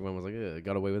 and everyone was like, "Ugh,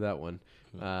 got away with that one."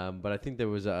 But I think there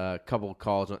was a couple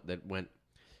calls that went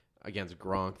against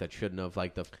Gronk that shouldn't have,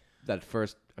 like that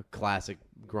first classic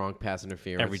Gronk pass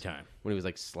interference Every time. when he was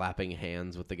like slapping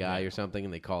hands with the guy or something,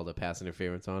 and they called a pass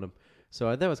interference on him.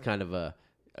 So that was kind of a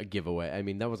giveaway. I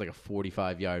mean, that was like a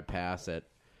 45-yard pass that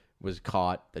was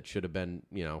caught that should have been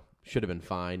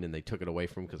fine, and they took it away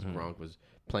from him because Gronk was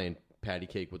playing patty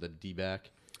cake with a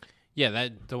D-back. Yeah,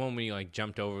 the one when he like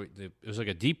jumped over. It was like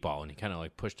a deep ball, and he kind of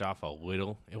like pushed off a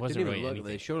little. It wasn't Didn't really even look.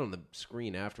 anything. They showed on the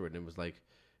screen afterward, and it was like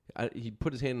he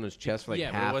put his hand on his chest for like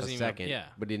Yeah, but it half a wasn't even- second, yeah.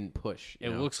 but didn't push.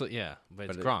 It looks like but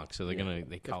it's Gronk, so they're gonna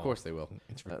call. Of course him. they will.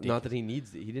 It's Not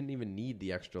ridiculous. that he didn't even need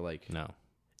the extra No.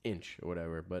 inch or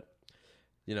whatever, but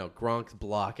Gronk's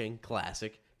blocking,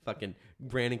 classic. Fucking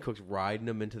Brandon Cooks riding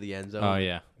him into the end zone. Oh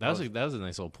yeah, that was a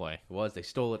nice little play. It was. They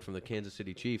stole it from the Kansas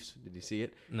City Chiefs. Did you see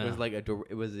it? No. It was like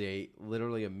it was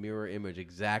literally a mirror image,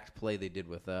 exact play they did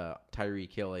with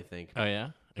Tyreek Hill, I think. Oh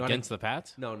yeah, Not against the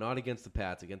Pats. No, not against the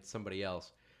Pats, against somebody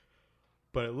else.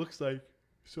 But it looks like.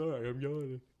 Sorry, I'm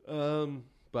yawning.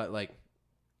 But like,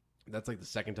 that's like the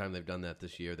second time they've done that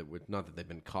this year. Not that they've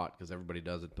been caught because everybody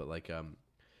does it, but like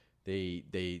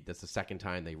that's the second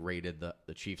time they raided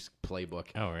the Chiefs playbook.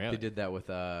 Oh really? They did that with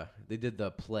they did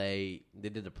the play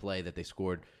that they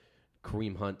scored.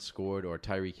 Kareem Hunt scored, or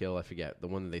Tyreek Hill, I forget, the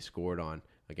one that they scored on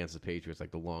against the Patriots,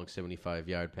 like the long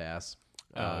 75-yard pass.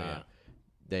 Oh yeah.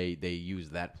 They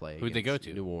used that play. Who'd they go against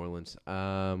to? New Orleans.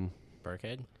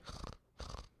 Burkhead.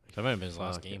 That might have been his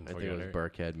last Fuck, game. I think it was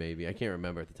Burkhead, maybe. I can't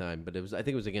remember at the time, but I think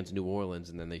it was against New Orleans,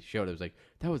 and then they showed it was like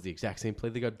that was the exact same play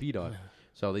they got beat on.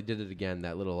 So they did it again.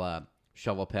 That little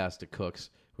shovel pass to Cooks,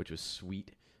 which was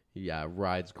sweet. He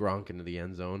rides Gronk into the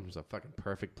end zone. It was a fucking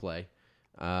perfect play.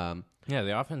 Yeah,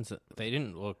 the offense, they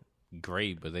didn't look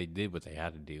great, but they did what they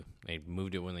had to do. They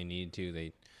moved it when they needed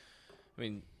to.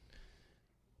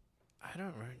 I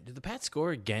don't remember. Did the Pats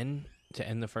score again to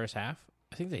end the first half?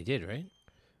 I think they did, right?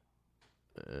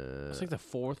 It's like the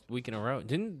fourth week in a row.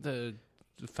 Didn't the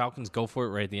Falcons go for it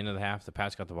right at the end of the half? The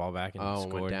Pats got the ball back and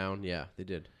scored. Went down. Yeah, they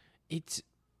did. It's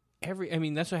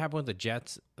that's what happened with the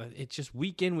Jets. It's just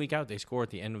week in, week out, they score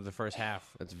at the end of the first half.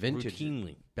 That's vintage.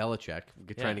 Routinely. Belichick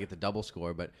trying to get the double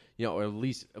score, but or at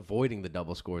least avoiding the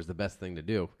double score is the best thing to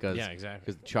do. Yeah,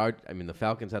 exactly. Because the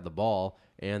Falcons had the ball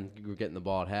and you were getting the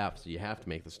ball at half, so you have to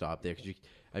make the stop there. Because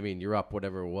you're up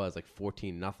whatever it was, like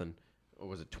 14-0, or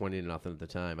was it 20-0 at the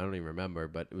time? I don't even remember,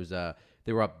 but it was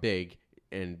they were up big,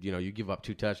 and you give up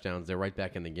 2 touchdowns, they're right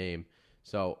back in the game.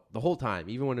 So the whole time,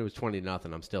 even when it was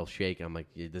 20-0, I'm still shaking. I'm like,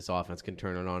 this offense can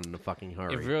turn it on in a fucking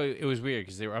hurry. It was weird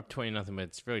because they were up 20-0, but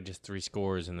it's really just 3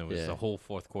 scores, and there was the whole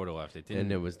fourth quarter left. It didn't.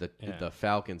 And it was the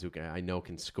Falcons who I know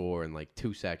can score in like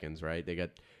 2 seconds, right? They got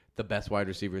the best wide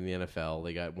receiver in the NFL.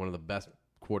 They got one of the best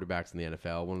quarterbacks in the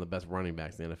NFL, one of the best running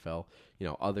backs in the NFL.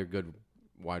 Other good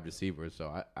wide receivers.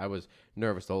 So I was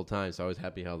nervous the whole time. So I was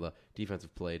happy how the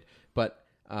defensive played, but.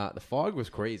 The fog was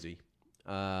crazy.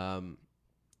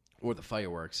 Or the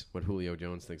fireworks, what Julio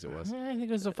Jones thinks it was. I think it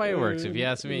was the fireworks, if you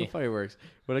ask me. The fireworks.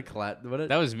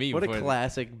 That was me. What a before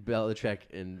classic Belichick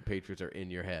and Patriots are in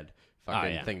your head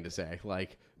fucking thing to say.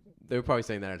 Like, they were probably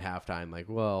saying that at halftime. Like,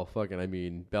 well, fucking, I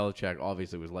mean, Belichick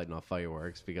obviously was lighting off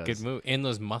fireworks because... Good move. And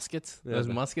those muskets. Yeah, those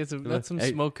muskets. That's some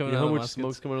smoke coming you out know of how the much muskets.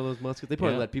 smoke's coming out of those muskets? They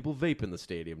probably let people vape in the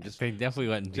stadium. They definitely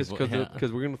letting just people...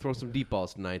 because we're going to throw some deep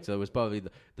balls tonight, so it was probably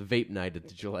the vape night at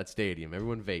the Gillette Stadium.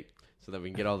 Everyone vape so that we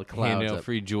can get all the clouds Hand out up.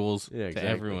 free jewels Yeah, to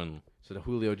exactly. everyone. So the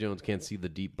Julio Jones can't see the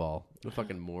deep ball. The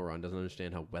fucking moron doesn't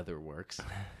understand how weather works.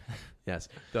 Yes,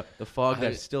 the fog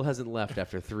that still hasn't left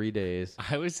after 3 days.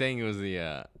 I was saying it was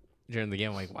the during the game.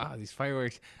 I'm like, wow, these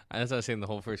fireworks. That's what I was saying the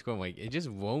whole first quarter. I'm like, it just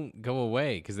won't go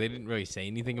away because they didn't really say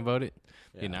anything about it.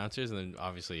 The announcers, and then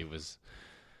obviously it was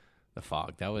the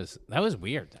fog. That was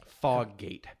weird.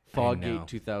 Foggate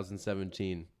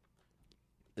 2017.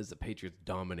 Is the Patriots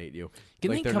dominate you? Can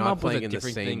like they they're come not up with playing a in the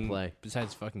different same thing play.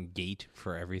 besides fucking gate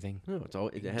for everything? No, it's all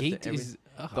it has Gate to, is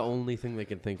the only thing they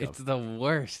can think of. It's the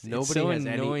worst. Nobody it's so has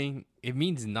annoying. It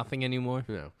means nothing anymore.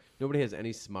 No, nobody has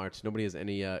any smarts. Nobody has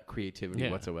any creativity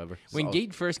whatsoever. When So-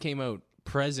 Gate first came out,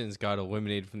 Presidents got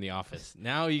eliminated from the office.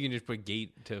 Now you can just put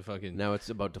Gate to fucking now it's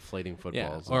about deflating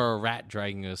footballs. or a rat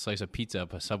dragging a slice of pizza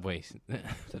up a subway. Is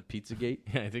that Pizzagate?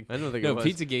 Yeah, I think. I don't think no, it was.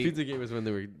 Pizzagate. Pizzagate was when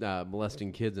they were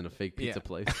molesting kids in a fake pizza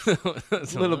place.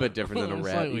 It's a little bit different than a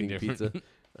rat slightly eating different.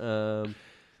 pizza.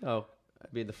 I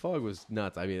mean, the fog was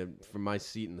nuts. I mean, from my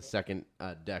seat in the second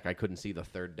deck, I couldn't see the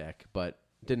third deck, but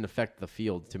it didn't affect the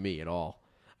field to me at all.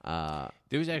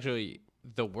 There was actually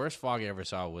the worst fog I ever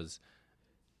saw was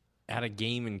at a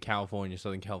game in California,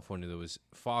 Southern California. There was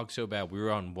fog so bad we were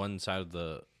on one side of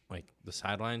the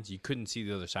sidelines. You couldn't see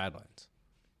the other sidelines.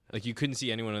 Like you couldn't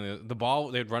see anyone on the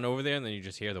ball. They'd run over there, and then you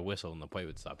just hear the whistle, and the play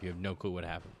would stop. You have no clue what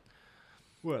happened.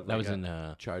 What? That was in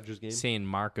Chargers game. San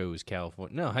Marcos,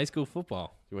 California. No, high school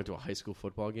football. You went to a high school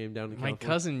football game down in My California?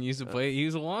 cousin used to play. He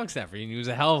was a long snapper, and he was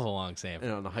a hell of a long snapper.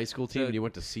 And on the high school team, and you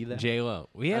went to see that? J-Lo.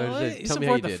 Yeah, Tell me how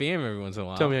support you the did. fam every once in a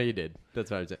while. Tell me how you did. That's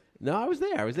what I was saying. No, I was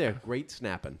there. Great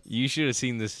snapping. You should have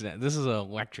seen this snap. This is an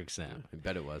electric snap. I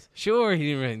bet it was. Sure,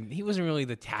 he wasn't really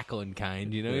the tackling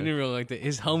kind, you know. He didn't really like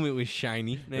his helmet was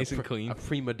shiny, nice and clean. A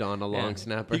prima donna long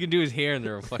snapper. You could do his hair in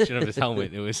the reflection of his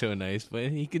helmet. It was so nice, but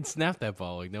he could snap that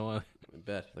ball like no one. I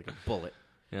bet, like a bullet.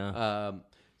 Yeah.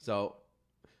 So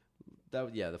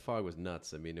the fog was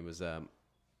nuts. I mean, it was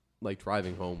like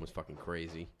driving home was fucking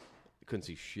crazy. I couldn't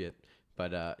see shit.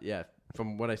 But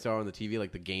from what I saw on the TV,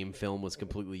 like the game film was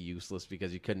completely useless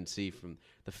because you couldn't see from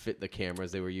the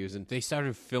cameras they were using. They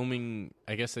started filming.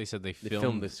 I guess they said they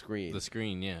filmed the screen. The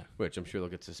screen, yeah. Which I'm sure they'll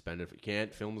get suspended if you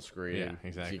can't film the screen. Yeah,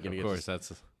 exactly. So Of course,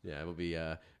 that's it will be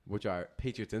which our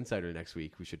Patriots Insider next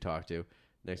week we should talk to.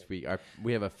 Next week,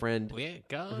 we have a friend. We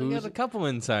got a couple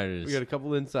insiders. We got a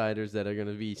couple insiders that are going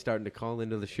to be starting to call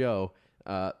into the show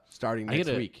starting next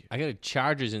week. I got a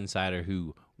Chargers insider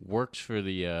who works for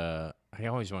the. I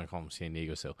always want to call him San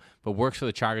Diego still, but works for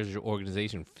the Chargers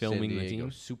organization filming San the Diego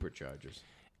team. Superchargers.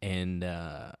 And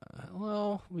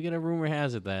we got a rumor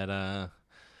has it that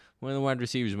one of the wide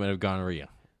receivers might have gonorrhea,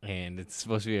 and it's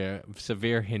supposed to be a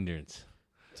severe hindrance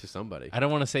to somebody. I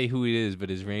don't want to say who it is, but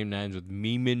his name rhymes with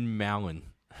Meeman Mallon.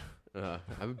 I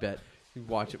would bet.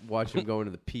 Watch him go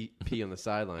into the pee on the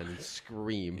sideline and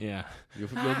scream. Yeah,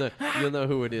 you'll know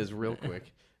who it is real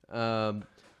quick.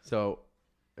 So,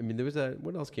 I mean, there was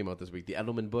what else came out this week? The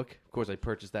Edelman book. Of course, I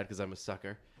purchased that because I'm a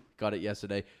sucker. Got it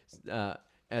yesterday.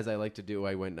 As I like to do,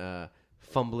 I went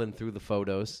fumbling through the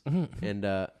photos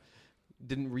and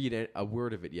didn't read a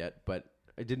word of it yet, but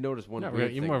I did notice one. Not weird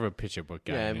really. You're thing. more of a picture book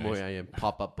guy. Yeah, anyways. I am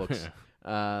pop-up books.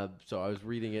 So I was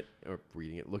reading it,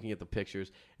 looking at the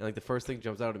pictures, and like the first thing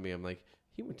jumps out at me. I'm like,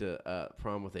 he went to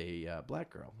prom with a black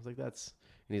girl. I was like, that's,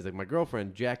 and he's like, my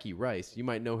girlfriend Jackie Rice. You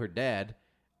might know her dad,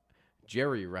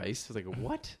 Jerry Rice. I was like,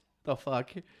 what the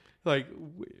fuck? Like,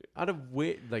 out of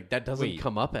like that doesn't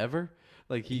come up ever.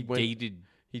 Like he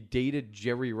dated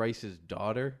Jerry Rice's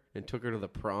daughter and took her to the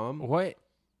prom. What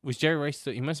was Jerry Rice?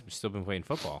 He must have still been playing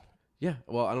football. Yeah,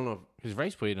 well, I don't know. Because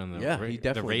Rice played on the he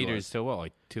definitely the Raiders was. still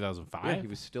like 2005. Yeah, he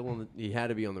was still on the. He had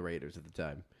to be on the Raiders at the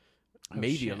time.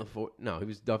 Maybe on the no, he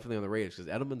was definitely on the Raiders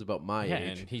because Edelman's about my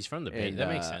age. And he's from the Bay. That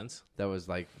makes sense. That was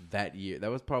like that year. That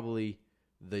was probably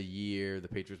the year the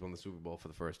Patriots won the Super Bowl for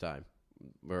the first time,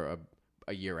 or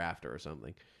a year after or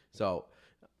something. So,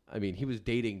 I mean, he was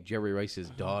dating Jerry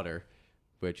Rice's daughter,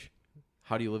 which,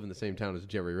 how do you live in the same town as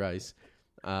Jerry Rice?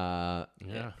 And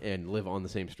live on the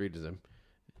same street as him.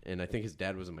 And I think his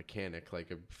dad was a mechanic.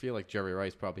 Like, I feel like Jerry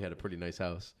Rice probably had a pretty nice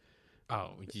house.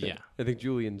 Oh, yeah. I think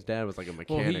Julian's dad was like a Well,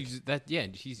 mechanic.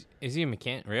 is he a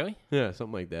mechanic? Really? Yeah,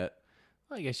 something like that.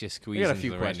 Well, I guess you I squeeze got a into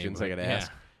few the questions right I got to neighborhood.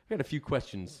 ask. I got a few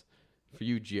questions for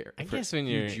you, I guess when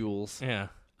you're Jules. Yeah.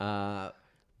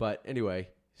 But anyway,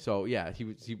 so yeah,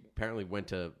 he apparently went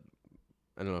to,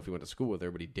 I don't know if he went to school with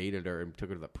her, but he dated her and took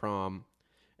her to the prom.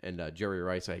 And Jerry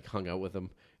Rice hung out with him,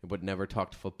 but never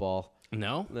talked football.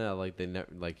 No? No,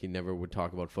 he never would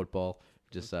talk about football.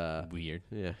 Just weird.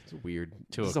 Yeah, it's weird.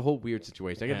 To It's a whole weird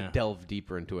situation. I got Yeah. to delve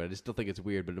deeper into it. I just still think it's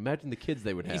weird. But imagine the kids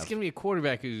they would have. He's going to be a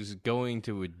quarterback who's going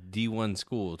to a D1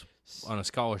 school on a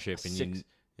scholarship, and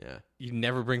you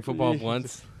never bring football up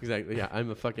once. Exactly. Yeah,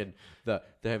 I'm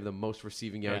they have the most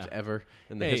receiving yards Yeah. ever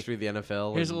in the Hey, history of the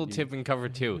NFL. Here's a little tip in cover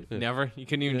 2. Never? You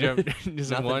couldn't even jump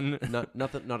just nothing, one?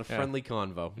 Not a friendly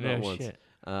convo. No Not once. shit.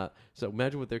 So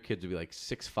imagine what their kids would be like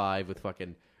 6'5" with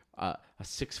fucking a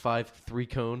 6'5"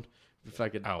 3-cone.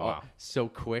 Fucking wow. So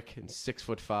quick and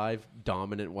 6'5",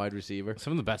 dominant wide receiver.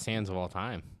 Some of the best hands of all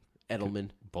time.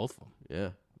 Edelman. Both of them. Yeah.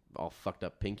 All fucked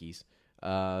up pinkies.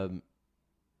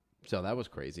 So that was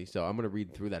crazy. So I'm gonna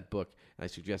read through that book, and I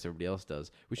suggest everybody else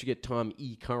does. We should get Tom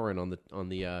E. Curran on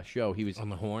the show. He was On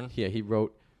the horn? Yeah, he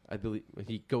wrote. I believe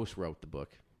he ghost wrote the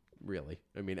book. Really,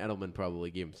 I mean Edelman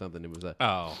probably gave him something. It was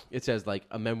It says like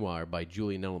a memoir by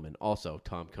Julian Edelman. Also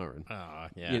Tom Curran. Oh,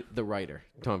 yeah. The writer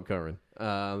Tom Curran.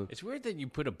 It's weird that you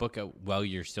put a book out while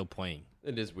you're still playing.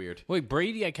 It is weird. Wait,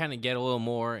 Brady, I kind of get a little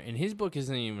more, and his book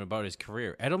isn't even about his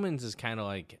career. Edelman's is kind of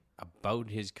like about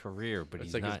his career, but It's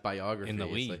he's like not his biography in the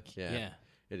It's league. like- yeah.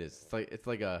 It is. It's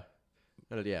like a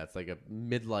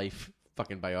midlife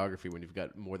fucking biography when you've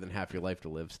got more than half your life to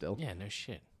live still. Yeah, no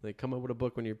shit. They come up with a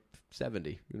book when you're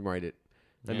 70 and write it.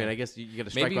 I Yeah. mean, I guess you got to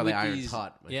strike Maybe while the with iron's these,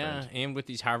 hot, my yeah, friend. and with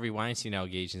these Harvey Weinstein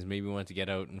allegations, maybe we want to get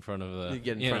out in front of the. You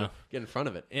get in front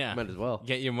of it. Yeah, Might as well.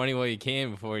 Get your money while you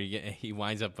can before he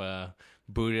winds up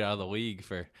booted out of the league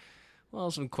for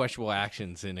some questionable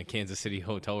actions in a Kansas City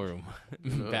hotel room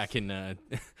back in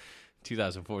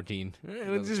 2014. It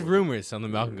was just rumors on the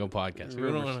Malcolm Go podcast. We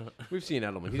don't wanna... We've seen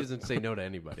Edelman. He doesn't say no to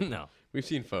anybody. No. We've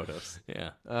seen photos.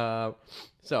 Yeah.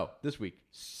 So this week,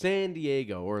 San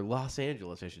Diego, or Los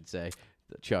Angeles, I should say,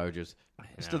 the Chargers.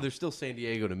 They're still San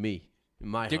Diego to me. In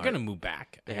my They're heart. gonna move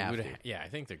back. They have to. Yeah, I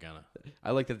think they're gonna.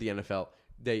 I like that the NFL,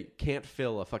 they can't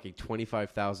fill a fucking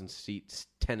 25,000 seat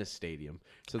tennis stadium.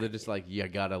 So they're just like, you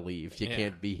gotta leave. You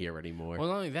can't be here anymore. Well,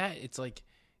 not only that, it's like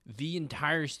the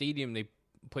entire stadium they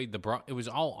played it was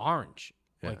all orange.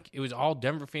 Yeah. Like it was all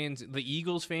Denver fans, the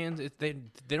Eagles fans. They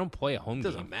don't play a home It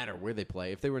game. doesn't matter where they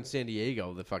play. If they were in San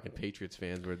Diego, the fucking Patriots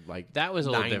fans were like That was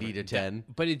a 90 little to different.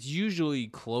 10. But it's usually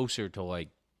closer to like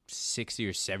 60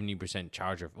 or 70%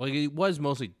 Charger. Like it was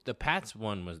mostly the Pats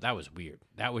one that was weird.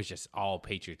 That was just all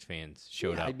Patriots fans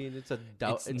showed up. I mean, it's a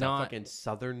fucking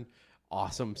southern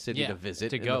awesome city to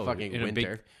visit in the fucking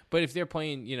winter. But if they're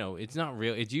playing, it's not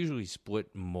real. It's usually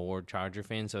split more Charger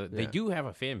fans. So they do have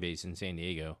a fan base in San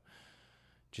Diego.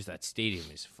 Just that stadium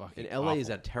is fucking And LA is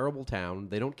awful. a terrible town.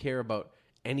 They don't care about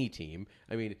any team.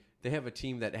 I mean, they have a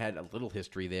team that had a little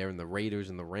history there in the Raiders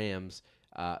and the Rams.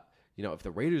 If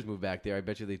the Raiders moved back there, I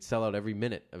bet you they'd sell out every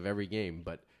minute of every game.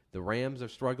 But the Rams are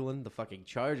struggling. The fucking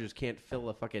Chargers can't fill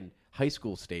a fucking high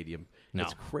school stadium. No.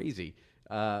 It's crazy.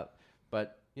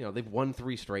 But they've won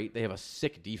 3 straight. They have a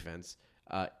sick defense.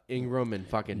 Ingram and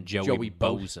fucking Joey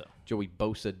Bosa. Joey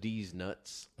Bosa, D's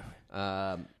nuts.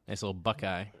 Nice little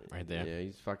Buckeye right there. Yeah,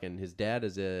 he's fucking. His dad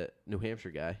is a New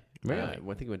Hampshire guy. Really? I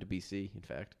think he went to BC. In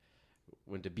fact,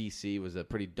 went to BC. Was a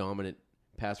pretty dominant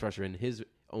pass rusher in his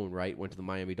own right. Went to the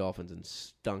Miami Dolphins and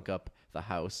stunk up the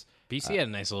house. BC had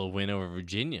a nice little win over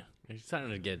Virginia. They're starting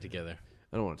to get it together.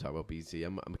 I don't want to talk about BC.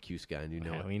 I'm a Cuse guy, and you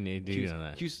know it. We need to know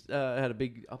that. Cuse had a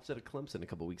big upset of Clemson a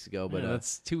couple weeks ago, but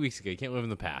that's 2 weeks ago. You can't live in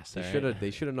the past.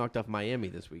 They should have knocked off Miami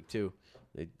this week too.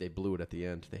 They blew it at the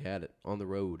end. They had it on the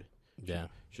road. Yeah,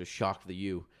 just shocked the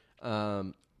U.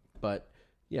 But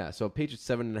yeah, so Patriots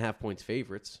 7.5 points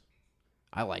favorites.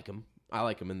 I like them. I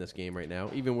like them in this game right now,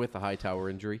 even with the Hightower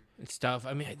injury. It's tough.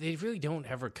 I mean, they really don't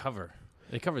ever cover.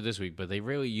 They covered this week, but they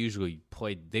really usually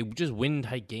They just win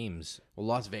tight games. Well,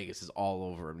 Las Vegas is all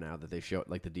over them now that they showed,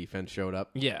 like the defense showed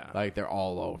up. Yeah, like they're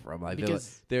all over them. Like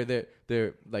because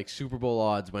they're like Super Bowl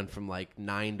odds went from like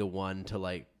 9-1 to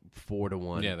like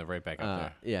 4-1. Yeah, they're right back up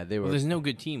there. Yeah, they were. Well, there's no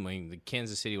good team. I mean, the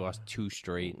Kansas City lost 2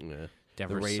 straight. Yeah.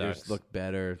 Denver the Raiders sucks. look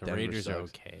better. The Denver Raiders are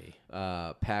sucks. okay.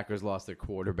 Packers lost their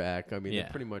quarterback. I mean, Yeah.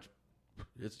 they're pretty much.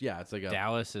 It's like a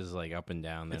Dallas is like up and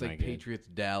down. They're It's like not good. Patriots,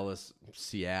 Dallas,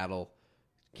 Seattle,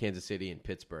 Kansas City, and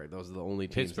Pittsburgh. Those are the only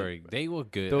teams. Pittsburgh, they look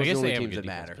good. Those I guess are the they only have a teams good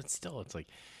that defense, matter. but still, it's like,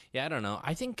 I don't know.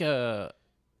 I think the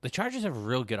Chargers have a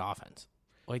real good offense.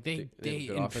 Like they have a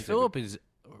good and offense, Phillip is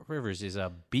Rivers is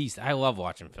a beast. I love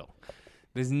watching Phil.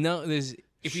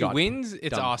 If Shot he wins,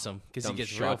 it's dumb- awesome because he dumb gets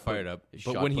shot real put- fired up. But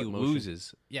shot when he put motion.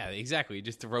 loses, yeah, exactly. He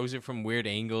just throws it from weird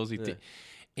angles.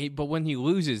 But when he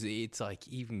loses, it's like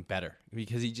even better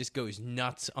because he just goes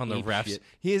nuts on the Ape refs. shit.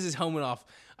 He has his helmet off.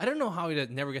 I don't know how he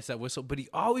never gets that whistle, but he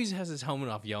always has his helmet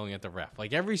off yelling at the ref.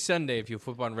 Like every Sunday, if you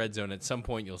flip on Red Zone, at some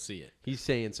point you'll see it. He's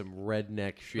saying some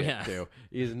redneck shit, Yeah. too.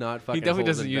 He's not He fucking definitely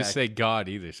doesn't holding use back. say God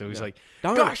either. So he's like,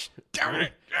 Darn gosh, it. darn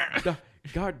it.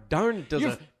 God darn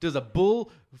it. Does a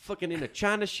bull fucking in a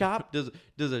china shop? Does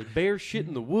a bear shit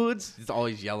in the woods? It's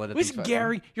always yelling at Listen, these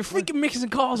Gary, you're freaking mixing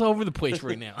calls all over the place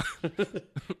right now.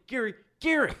 Gary,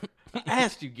 I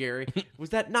asked you, Gary.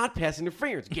 Was that not pass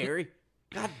interference, Gary?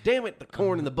 God damn it, the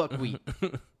corn and the buckwheat. All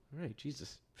right,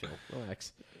 Jesus, Phil,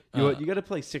 relax. You got to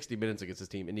play 60 minutes against this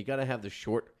team, and you got to have the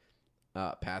short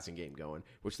passing game going,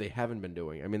 which they haven't been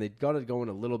doing. I mean, they got it going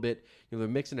a little bit. They're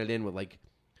mixing it in with like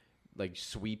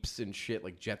sweeps and shit,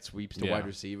 like jet sweeps to wide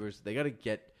receivers. They got to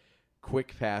get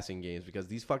quick passing games because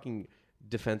these fucking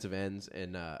defensive ends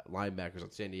and linebackers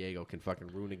on San Diego can fucking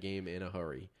ruin a game in a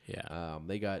hurry. Yeah.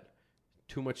 They got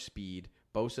too much speed.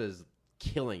 Bosa is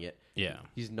killing it. Yeah.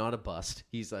 He's not a bust.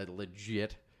 He's a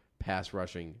legit pass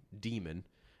rushing demon.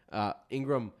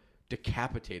 Ingram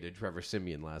decapitated Trevor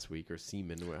Siemian last week, or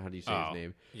Seaman. How do you say his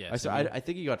name? Yeah, I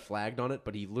think he got flagged on it,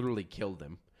 but he literally killed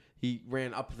him. He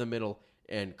ran up the middle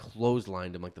and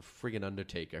clotheslined him like the friggin'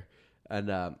 Undertaker. And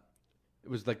it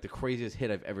was like the craziest hit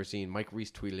I've ever seen. Mike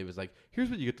Reese tweeted, it was like, here's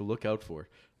what you get to look out for.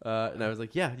 And I was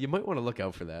like, yeah, you might want to look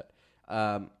out for that.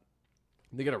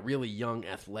 They got a really young,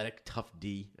 athletic, tough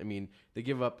D. I mean, they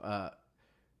give up.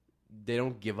 They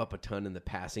don't give up a ton in the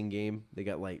passing game. They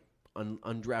got like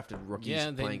undrafted rookies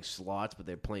playing slots, but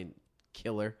they're playing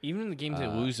killer. Even in the games they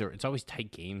lose, it's always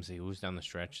tight games. They lose down the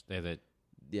stretch. The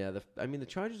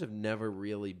Chargers have never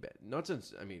really been, not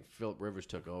since Philip Rivers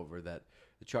took over, that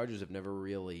the Chargers have never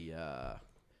really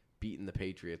beaten the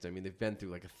Patriots. I mean, they've been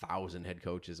through like 1,000 head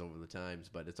coaches over the times,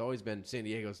 but it's always been San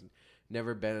Diego's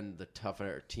never been the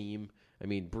tougher team. I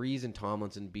mean, Breeze and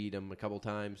Tomlinson beat them a couple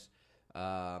times,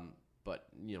 but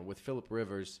with Philip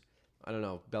Rivers, I don't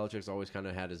know. Belichick's always kind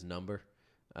of had his number.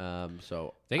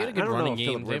 So they got a good I don't running know if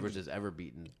game. Philip Rivers has ever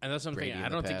beaten. And that's something Brady I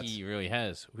and don't the think Pats. he really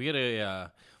has. We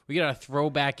got a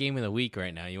throwback game of the week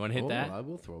right now. You want to hit that? I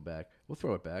will throw back. We'll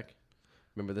throw it back.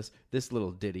 Remember this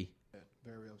little ditty.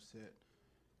 Very upset,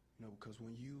 because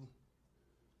when you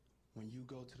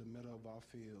go to the middle of our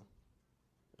field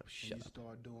and you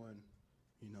start doing,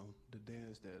 the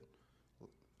dance that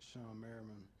Sean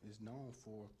Merriman is known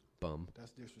for,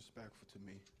 that's disrespectful to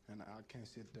me, and I can't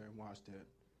sit there and watch that.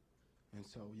 And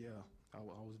so, I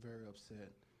was very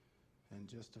upset, and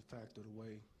just the fact of the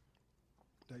way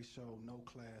they show no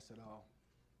class at all,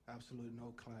 absolutely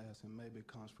no class, and maybe it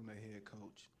comes from their head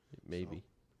coach. Maybe.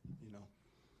 So,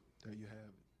 there you have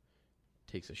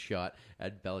it. Takes a shot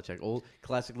at Belichick. Old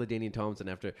classic LaDainian Tomlinson,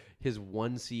 after his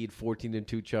 1 seed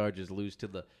 14-2 Chargers lose to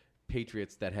the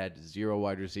Patriots that had 0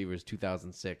 wide receivers,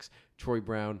 2006. Troy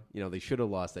Brown, they should have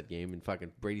lost that game, and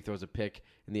fucking Brady throws a pick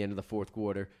in the end of the fourth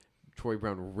quarter. Troy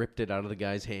Brown ripped it out of the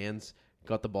guy's hands,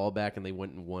 got the ball back, and they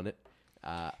went and won it.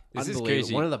 This is unbelievable.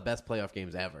 crazy. One of the best playoff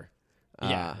games ever.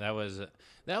 Yeah, that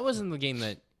wasn't the game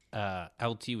that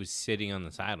LT was sitting on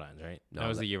the sidelines, right? No, that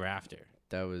was the year after.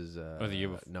 That was Or the year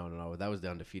before. No. That was the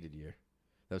undefeated year.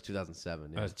 That was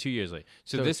 2007. Yeah. That was 2 years late.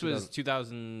 So this was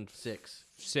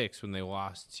 2006 when they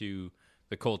lost to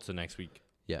the Colts the next week.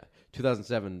 Yeah,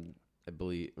 2007, I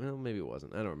believe. Well, maybe it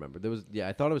wasn't. I don't remember.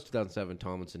 I thought it was 2007.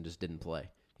 Tomlinson just didn't play.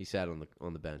 He sat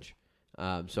on the bench.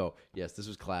 So yes, this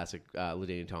was classic.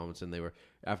 LaDainian Tomlinson.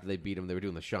 After they beat him, they were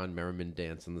doing the Sean Merriman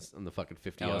dance on the fucking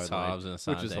 50-yard line,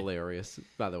 which is hilarious.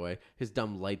 By the way, his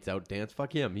dumb lights out dance.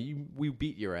 Fuck him. We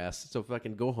beat your ass. So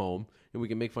fucking go home and we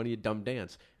can make fun of your dumb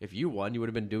dance. If you won, you would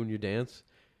have been doing your dance.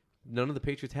 None of the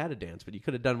Patriots had a dance, but you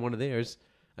could have done one of theirs.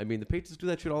 I mean, the Patriots do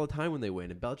that shit all the time when they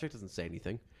win, and Belichick doesn't say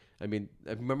anything. I mean,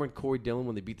 I remember Corey Dillon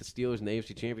when they beat the Steelers in the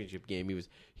AFC Championship game.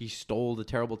 He stole the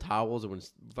terrible towels and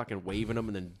was fucking waving them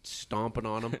and then stomping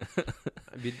on them.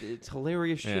 I mean, it's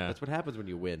hilarious shit. Yeah. That's what happens when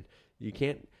you win. You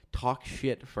can't talk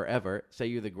shit forever. Say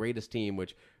you're the greatest team,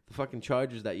 which the fucking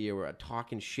Chargers that year were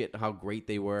talking shit how great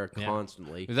they were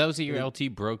constantly. That was the year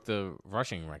LT broke the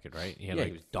rushing record, right? He had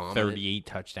he was dominant. 38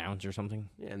 touchdowns or something.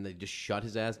 Yeah, and they just shut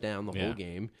his ass down the whole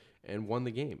game and won the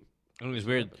game. It was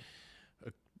weird.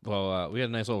 Well, we had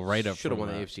a nice little write-up. Should have won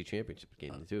the AFC Championship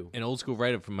game, too. An old-school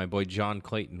write-up from my boy John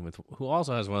Clayton, who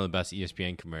also has one of the best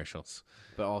ESPN commercials.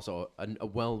 But also a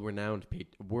world-renowned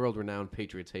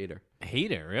Patriots hater.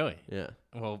 Hater, really? Yeah.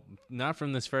 Well, not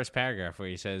from this first paragraph where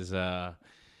he says,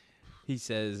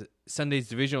 Sunday's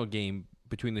divisional game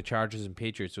between the Chargers and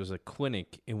Patriots was a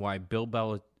clinic in why Bill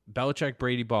Belichick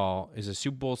Brady Ball is a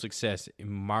Super Bowl success, and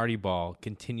Marty Ball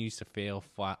continues to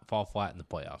fall flat in the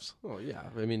playoffs. Oh, yeah.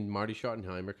 I mean, Marty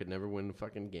Schottenheimer could never win a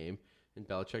fucking game, and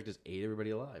Belichick just ate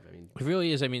everybody alive. I mean, it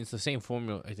really is. I mean, it's the same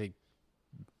formula. I think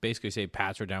basically say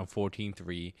Pats were down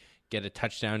 14-3, get a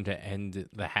touchdown to end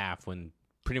the half when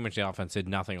pretty much the offense did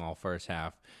nothing all first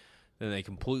half. Then they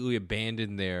completely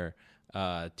abandoned their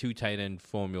two tight end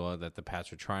formula that the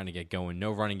Pats were trying to get going.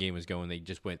 No running game was going. They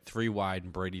just went 3 wide,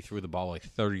 and Brady threw the ball like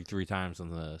 33 times in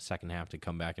the second half to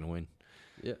come back and win.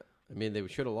 Yeah, I mean they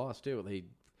should have lost too.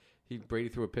 Brady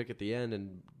threw a pick at the end,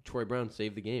 and Troy Brown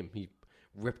saved the game. He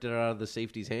ripped it out of the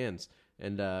safety's hands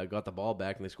and got the ball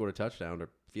back, and they scored a touchdown or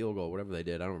field goal, whatever they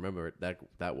did. I don't remember it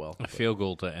that well. A field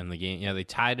goal to end the game. Yeah, they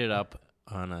tied it up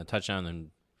on a touchdown, and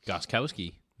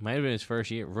Gostkowski, might have been his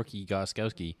first year, rookie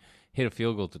Gostkowski, hit a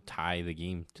field goal to tie the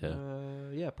game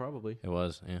to. Yeah, probably. It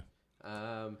was, yeah.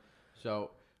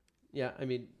 So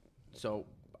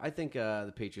I think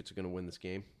the Patriots are going to win this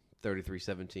game,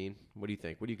 33-17. What do you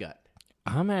think? What do you got?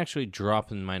 I'm actually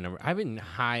dropping my number. I've been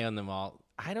high on them all.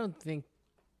 I don't think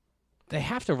they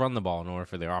have to run the ball in order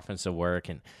for their offense to work,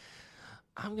 and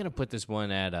I'm going to put this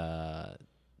one at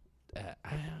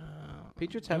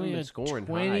Patriots haven't been scoring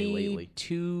high lately.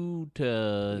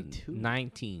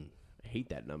 22-19. I hate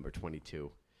that number, 22.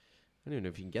 I don't even know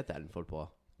if you can get that in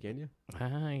football. Can you?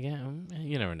 Yeah,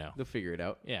 you never know. They'll figure it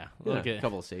out. Yeah, a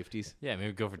couple of safeties. Yeah,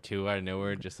 maybe go for 2 out of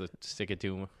nowhere just to stick it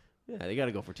to them. Yeah, they got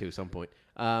to go for 2 at some point.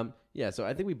 So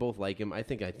I think we both like him. I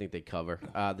think they cover.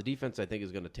 The defense, I think,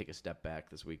 is going to take a step back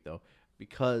this week, though,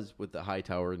 because with the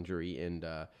Hightower injury and,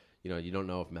 you don't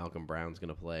know if Malcolm Brown's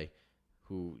going to play,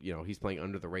 who, he's playing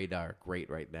under the radar great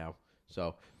right now.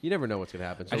 So you never know what's going to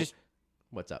happen. So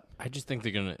what's up? I just think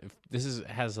they're going to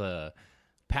 –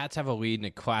 Pats have a lead in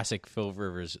a classic Phil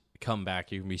Rivers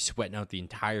comeback. You're going to be sweating out the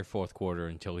entire fourth quarter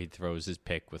until he throws his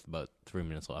pick with about 3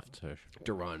 minutes left.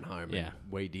 Deron Harmon,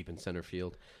 way deep in center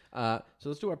field. So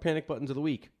let's do our panic buttons of the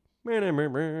week. I don't have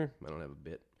a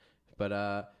bit, but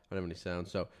I don't have any sound.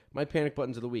 So my panic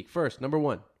buttons of the week. First, number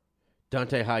 1,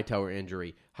 Dante Hightower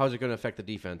injury. How's it going to affect the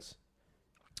defense?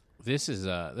 This has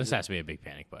to be a big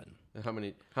panic button. How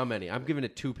many? I'm giving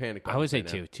it 2 panic buttons. I would say right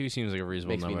 2. Now. 2 seems like a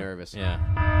reasonable number. Makes me nervous. Yeah.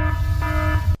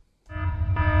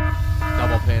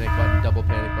 Double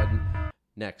panic button.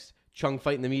 Next, Chung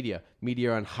fighting the media.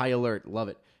 Media are on high alert. Love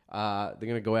it. They're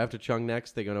going to go after Chung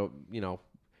next. They're going to,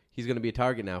 he's going to be a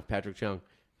target now, Patrick Chung.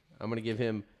 I'm going to give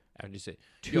him I would just say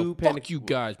 2 panic. Fuck you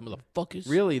guys, motherfuckers.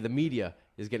 Really, the media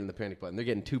is getting the panic button. They're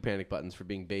getting 2 panic buttons for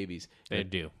being babies. They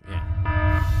do, yeah.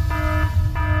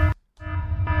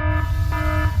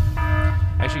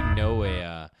 I actually know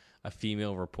a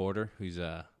female reporter who's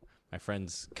my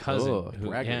friend's cousin.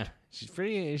 She's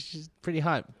pretty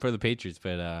hot for the Patriots.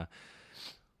 But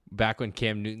back when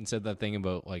Cam Newton said that thing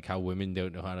about like how women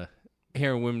don't know how to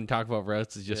hearing women talk about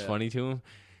routes is just funny to him.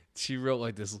 She wrote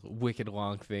like this wicked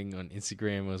long thing on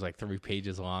Instagram. It was like 3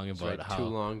 pages long about how too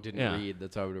long didn't read.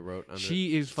 That's how it wrote.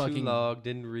 She is fucking too long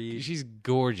didn't read. She's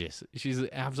gorgeous. She's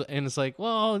absolutely, and it's like,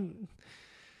 well,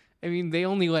 I mean, they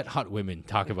only let hot women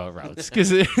talk about routes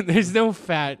because there's no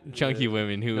fat, chunky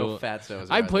women who. No fat so.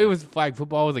 I played with flag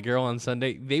football with a girl on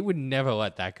Sunday. They would never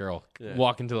let that girl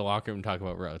walk into the locker room and talk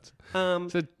about routes.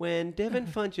 When Devin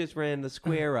Funchess ran the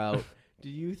square out. Do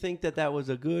you think that was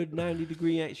a good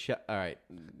 90-degree angle? All right.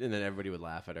 And then everybody would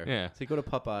laugh at her. Yeah. So go to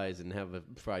Popeyes and have a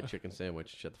fried chicken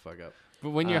sandwich. Shut the fuck up. But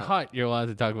when you're hot, you're allowed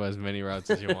to talk about as many routes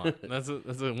as you want. That's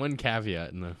a one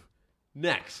caveat.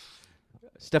 Next.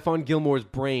 Stephon Gilmore's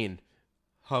brain.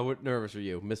 How nervous are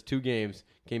you? Missed 2 games.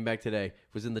 Came back today.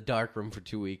 Was in the dark room for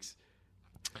 2 weeks.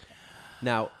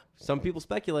 Now, some people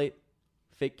speculate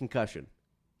fake concussion.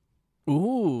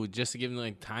 Ooh, just to give him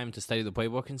like time to study the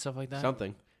playbook and stuff like that?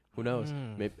 Something. Who knows?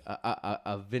 Maybe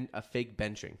a fake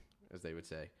benching, as they would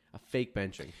say. A fake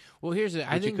benching. Well, here's it.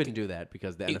 I think you couldn't do that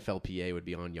because the NFLPA would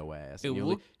be on your ass.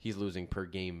 He's losing per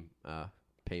game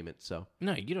payment. So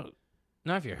no, you don't.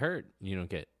 Not if you're hurt, you don't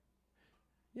get.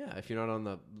 Yeah, if you're not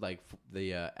on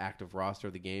the active roster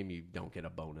of the game, you don't get a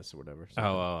bonus or whatever.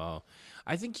 Oh.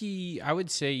 I think I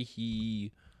would say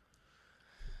he.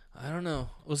 I don't know.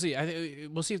 We'll see.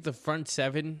 We'll see if the front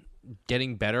 7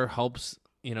 getting better helps.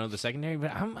 The secondary,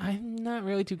 but I'm not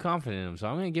really too confident in him, so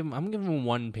I'm gonna give him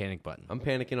 1 panic button. I'm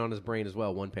panicking on his brain as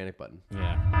well. 1 panic button.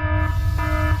 Yeah.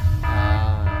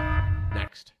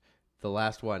 Next, the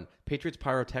last one. Patriots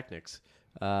pyrotechnics.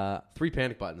 3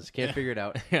 panic buttons. Can't figure it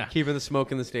out. Yeah. Keeping the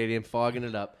smoke in the stadium, fogging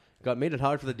it up. Made it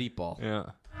hard for the deep ball. Yeah.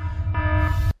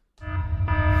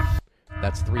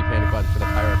 That's 3 panic buttons for the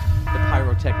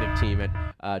pyrotechnic team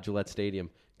at Gillette Stadium.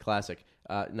 Classic.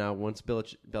 Now, once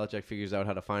Belichick figures out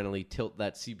how to finally tilt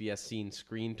that CBS scene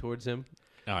screen towards him.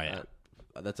 Oh, yeah.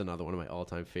 That's another one of my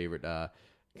all-time favorite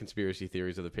conspiracy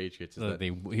theories of the Patriots. Is that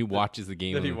he watches the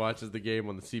game. That he watches the game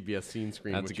on the CBS scene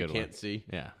screen, That's which a good you can't one. see.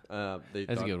 Yeah.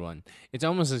 That's a good one. It's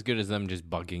almost as good as them just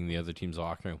bugging the other team's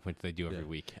locker room, which they do every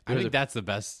week. I think that's the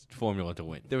best formula to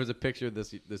win. There was a picture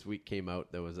this week came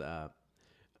out that was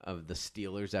of the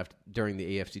Steelers during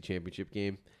the AFC Championship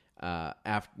game.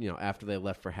 After they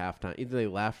left for halftime, either they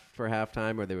left for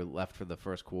halftime or they were left for the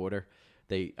first quarter.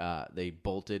 They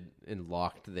bolted and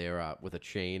locked their with a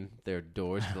chain their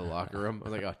doors to the locker room. I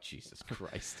was like, oh Jesus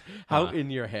Christ! How in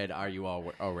your head are you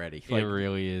all already? It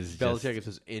really is. Belichick is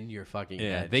just in your fucking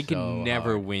head. They can so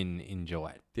never hard. win in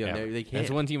Gillette. Yeah, they can't.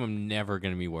 That's one team I'm never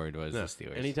going to be worried about. Is No. the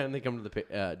Steelers. Anytime they come to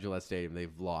the Gillette Stadium,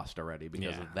 they've lost already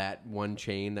because of that one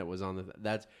chain that was on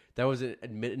that was an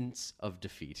admittance of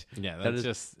defeat. Yeah,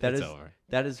 it's over.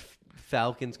 That is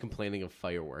Falcons complaining of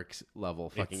fireworks level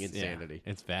fucking insanity.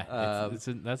 It's bad.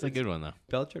 That's a good one though.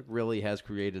 Belichick really has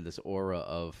created this aura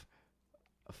of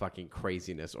fucking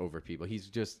craziness over people. He's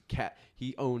just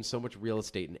he owns so much real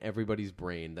estate in everybody's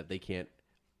brain that they can't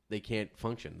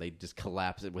function. They just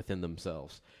collapse it within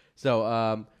themselves.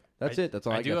 So that's it. That's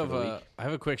all I got for the week. I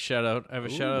have a quick shout out. I have a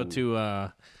shout out to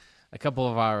a couple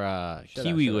of our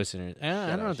Kiwi listeners.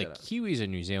 I don't know if the Kiwis are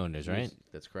New Zealanders, right?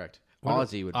 That's correct.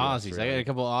 Aussie would be Aussies. I got a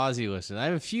couple of Aussie listeners. I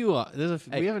have a few.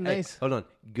 We have a nice. Hold on.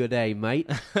 Good day, mate.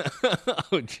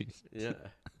 Oh, jeez. Yeah.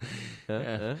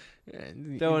 Yeah.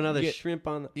 Throw another shrimp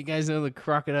on. You guys know the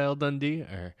Crocodile Dundee?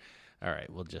 All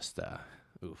right, we'll just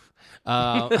oof.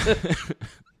 I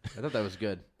thought that was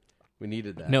good. We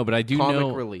needed that. No, but I do know. know.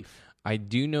 Comic relief. I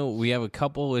do know we have a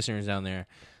couple listeners down there.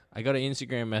 I got an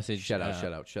Instagram message. Shout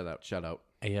out.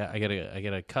 Yeah, I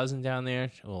got a cousin down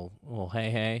there. Well,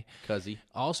 hey. Cuzzy.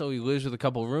 Also, he lives with a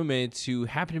couple roommates who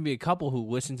happen to be a couple who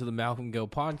listen to the Malcolm Go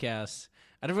podcast.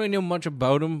 I don't really know much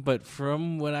about them, but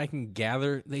from what I can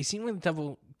gather, they seem like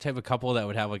the type of couple that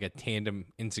would have like a tandem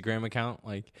Instagram account.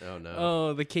 Like,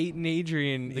 the Kate and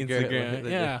Adrian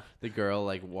Instagram. The girl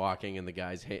like walking and the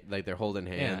guys like they're holding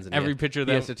hands. And every picture of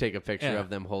them. He has to take a picture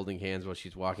of them holding hands while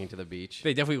she's walking to the beach.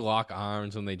 They definitely lock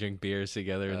arms when they drink beers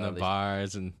together in the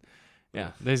bars and.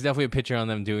 Yeah, there's definitely a picture on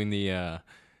them doing the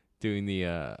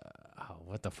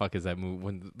what the fuck is that move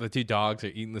when the two dogs are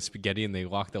eating the spaghetti and they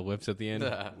lock their lips at the end?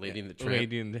 Lady in the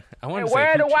Tramp. I want to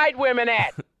where are the white women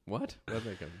at? What? Where'd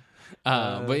they come?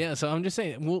 But yeah, so I'm just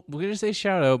saying we're gonna say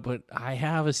shout out, but I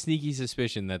have a sneaky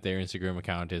suspicion that their Instagram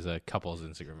account is a couple's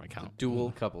Instagram account,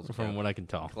 dual couples, from what I can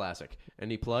tell. Classic.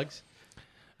 Any plugs?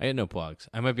 I had no plugs.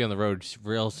 I might be on the road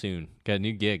real soon. Got a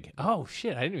new gig. Oh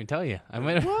shit! I didn't even tell you. I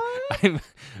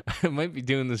might be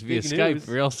doing this via Skype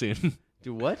real soon.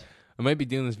 Do what? I might be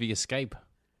doing this via Skype.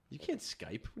 You can't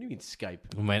Skype. What do you mean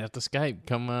Skype? We might have to Skype.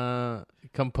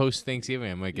 Come post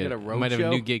Thanksgiving. I might have a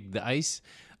new gig. The ice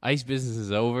business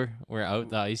is over. We're out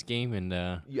the ice game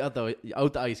and you out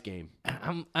the ice game.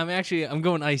 I'm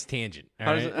going ice tangent. All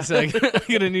right? So I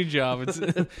got a new job.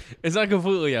 It's not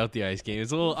completely out the ice game.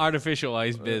 It's a little artificial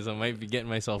ice biz. I might be getting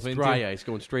myself into dry ice.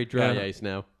 Going straight dry ice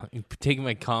now. Taking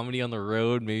my comedy on the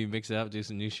road. Maybe mix it up. Do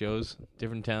some new shows,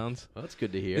 different towns. Well, that's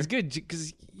good to hear. It's good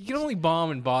because you can only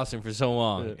bomb in Boston for so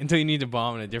long until you need to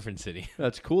bomb in a different city.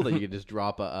 That's cool that you can just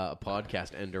drop a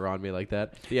podcast ender on me like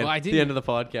that. The end of the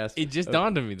podcast. It just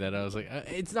dawned on me that I was like,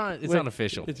 it's not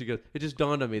official. It just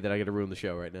dawned on me that I got to ruin the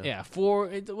show right now. Yeah,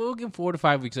 we're looking 4 to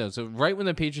 5 weeks out. So right when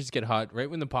the Patriots get hot, right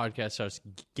when the podcast starts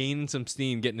gaining some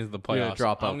steam, getting into the playoffs,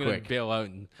 I'm going to bail out.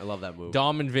 And I love that move.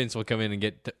 Dom and Vince will come in and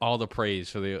get all the praise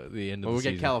for the end of the season. We'll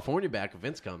get California back if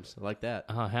Vince comes. I like that.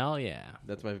 Oh, hell yeah.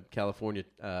 That's my California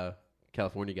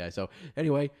guy. So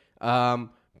anyway,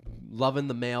 loving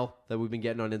the mail that we've been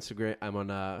getting on Instagram. I'm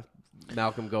on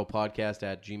Malcolm Go Podcast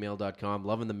at gmail.com.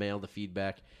 Loving the mail, the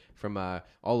feedback from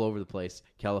all over the place.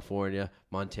 California,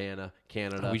 Montana,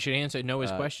 Canada. We should answer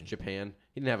Noah's question. Japan.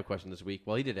 He didn't have a question this week.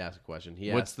 Well, he did ask a question.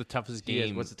 What's the toughest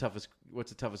game? What's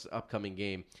the toughest upcoming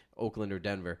game? Oakland or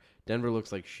Denver? Denver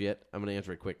looks like shit. I'm going to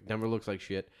answer it quick. Denver looks like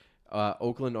shit.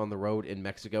 Oakland on the road in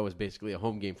Mexico is basically a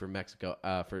home game for Mexico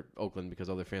for Oakland because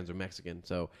all their fans are Mexican.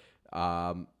 So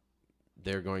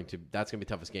that's going to be the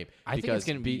toughest game. I think it's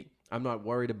going to be. I'm not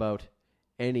worried about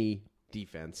any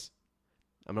defense.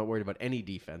 I'm not worried about any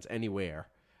defense anywhere.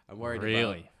 I'm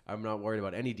not worried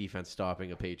about any defense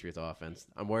stopping a Patriots offense.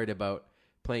 I'm worried about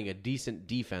playing a decent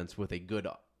defense with a good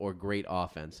or great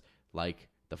offense, like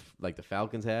the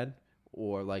Falcons had,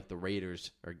 or like the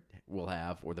Raiders will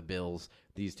have, or the Bills.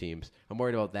 These teams. I'm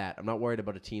worried about that. I'm not worried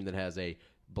about a team that has a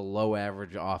below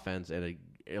average offense and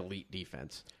elite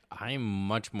defense. I'm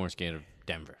much more scared of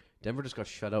Denver. Denver just got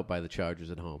shut out by the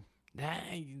Chargers at home.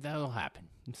 That'll happen.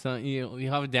 So you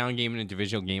have a down game in a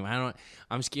divisional game.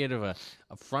 I'm scared of a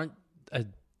front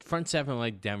seven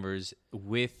like Denver's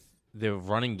with the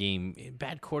running game.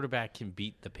 Bad quarterback can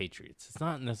beat the Patriots. It's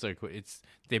not necessarily.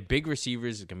 They're big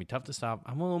receivers. It's gonna be tough to stop.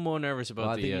 I'm a little more nervous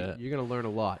about you're gonna learn a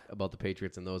lot about the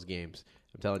Patriots in those games.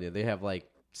 I'm telling you, they have like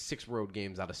 6 road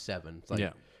games out of 7. It's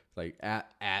like, like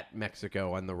at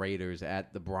Mexico and the Raiders,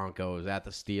 at the Broncos, at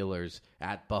the Steelers,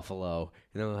 at Buffalo,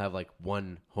 and then they'll have like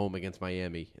 1 home against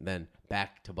Miami, and then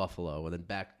back to Buffalo, and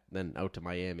then out to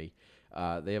Miami.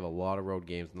 They have a lot of road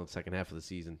games in the second half of the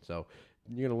season, so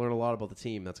you're gonna learn a lot about the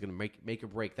team. That's gonna make or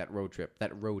break that road trip,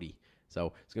 that roadie.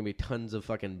 So it's gonna be tons of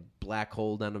fucking black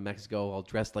hole down to Mexico, all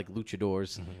dressed like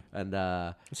luchadors, and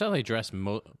that's how they dress.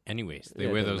 Anyways, they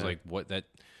wear those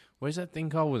what is that thing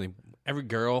called? Where every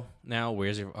girl now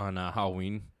wears it on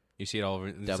Halloween. You see it all over.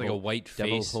 It's like a white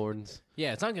face. Devil horns.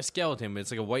 Yeah, it's not like a skeleton, but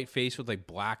it's like a white face with like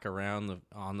black around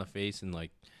on the face, and like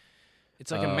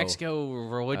it's like a Mexico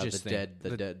religious thing.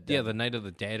 The Night of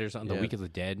the Dead or something. The Week of the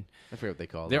Dead. I forget what they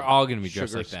call it. They're all gonna be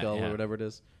dressed Sugar like that, skull or whatever it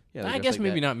is. Yeah, I guess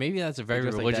maybe not. Maybe that's a very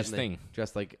religious thing.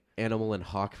 Dressed like Animal and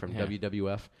Hawk from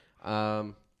WWF.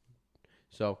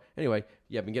 So anyway,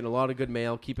 I've been getting a lot of good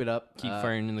mail. Keep it up. Keep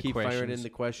firing in the questions. Keep firing in the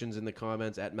questions in the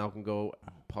comments at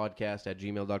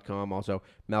malcolmgopodcast@gmail.com. Also,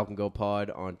 Malcolm Go Pod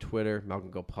on Twitter.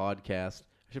 Malcolm Go Podcast.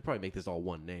 I should probably make this all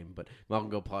one name, but Malcolm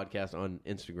Go Podcast on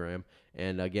Instagram,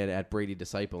 and again at Brady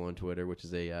Disciple on Twitter, which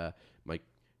is my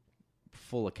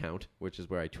full account, which is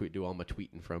where I do all my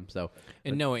tweeting from. So,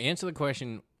 and Noah, answer the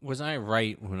question: was I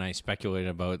right when I speculated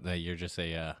about that you're just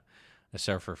a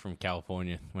surfer from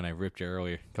California when I ripped you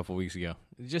earlier a couple weeks ago?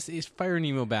 Just fire an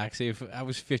email back. Say if I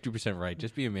was 50% right.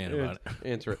 Just be a man about it.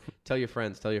 Answer it. Tell your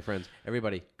friends.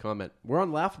 Everybody, comment. We're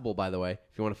on Laughable, by the way.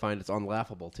 If you want to find it's on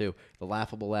Laughable too. The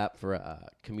Laughable app for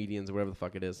comedians or whatever the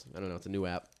fuck it is. I don't know. It's a new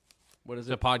app. What is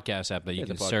it? It's a podcast app that you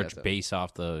can search based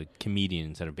off the comedian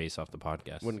instead of based off the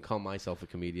podcast. Wouldn't call myself a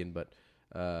comedian, but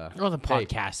the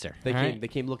podcaster. They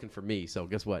came looking for me. So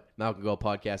guess what? Malcolm Go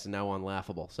Podcast is now on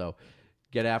Laughable. So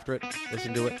get after it.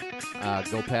 Listen to it.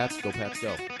 Go Pats. Go Pats.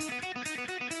 Go.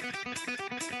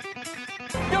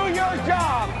 Do your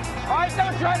job. All right,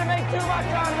 don't try to make too much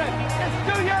out of it. Just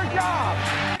do your job.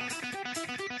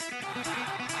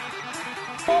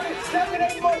 7,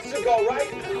 8 months ago, right?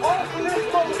 All for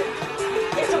this moment.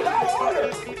 It's about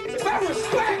honor. It's about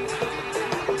respect.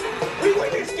 We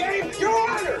win this game, you're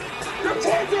honored. Your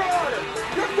kids are honored.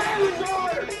 Your families are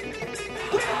honored.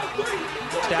 We're all three.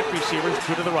 Stacked receivers,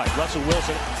 2 to the right. Russell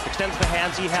Wilson extends the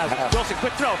hands he has. Wilson,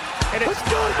 quick throw. And it's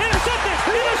intercepted.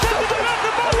 Intercepted by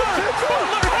Malcolm Butler.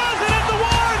 Butler has it at the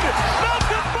 1.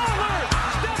 Malcolm Butler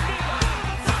stepping.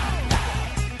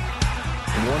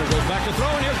 Warner goes back to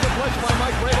throw, and here's the blitz by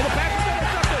Mike Vrabel. The pass is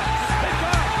intercepted. They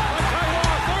got it. On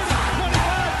Tyrone, 30,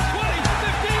 25, 20,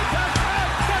 15,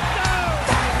 touchdown.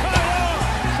 Tyrone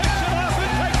picks it up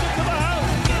and takes it to the house.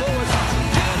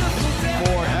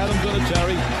 For Adam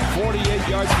Vinatieri,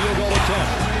 48-yard field goal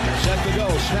attempt. Set to go.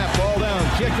 Snap, ball down.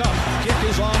 Kick up. Kick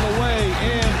is on the way,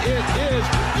 and it is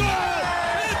good.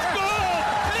 It's good.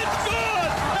 It's good.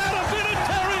 Adam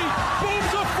Vinatieri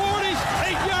booms a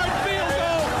 48-yard field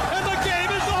goal, and the game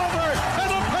is over. And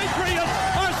the Patriots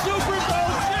are Super Bowl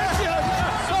champions.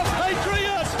 The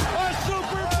Patriots are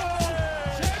Super Bowl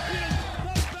champions.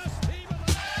 The best team in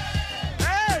the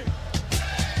Hey!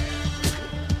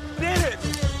 Did it.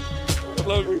 I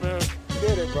love you, man.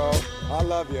 Did it, bro. I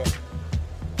love you.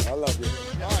 I love you.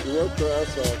 You're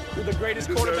You're the greatest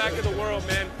quarterback in the world,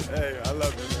 man. Hey, I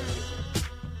love you, man.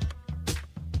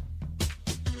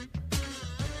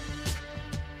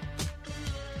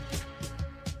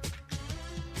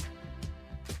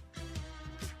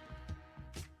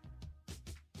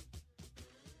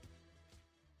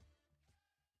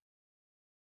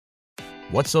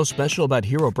 What's so special about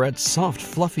Hero Bread's soft,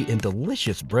 fluffy, and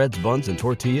delicious breads, buns, and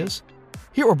tortillas?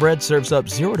 Hero Bread serves up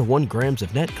 0 to 1 grams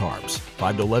of net carbs,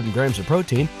 5 to 11 grams of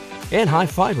protein, and high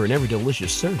fiber in every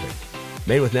delicious serving.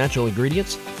 Made with natural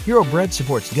ingredients, Hero Bread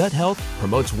supports gut health,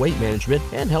 promotes weight management,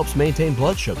 and helps maintain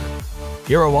blood sugar.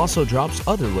 Hero also drops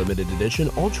other limited edition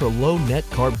ultra-low net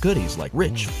carb goodies like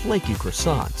rich, flaky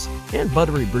croissants and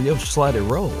buttery brioche slider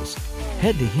rolls.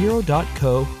 Head to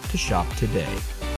hero.co to shop today.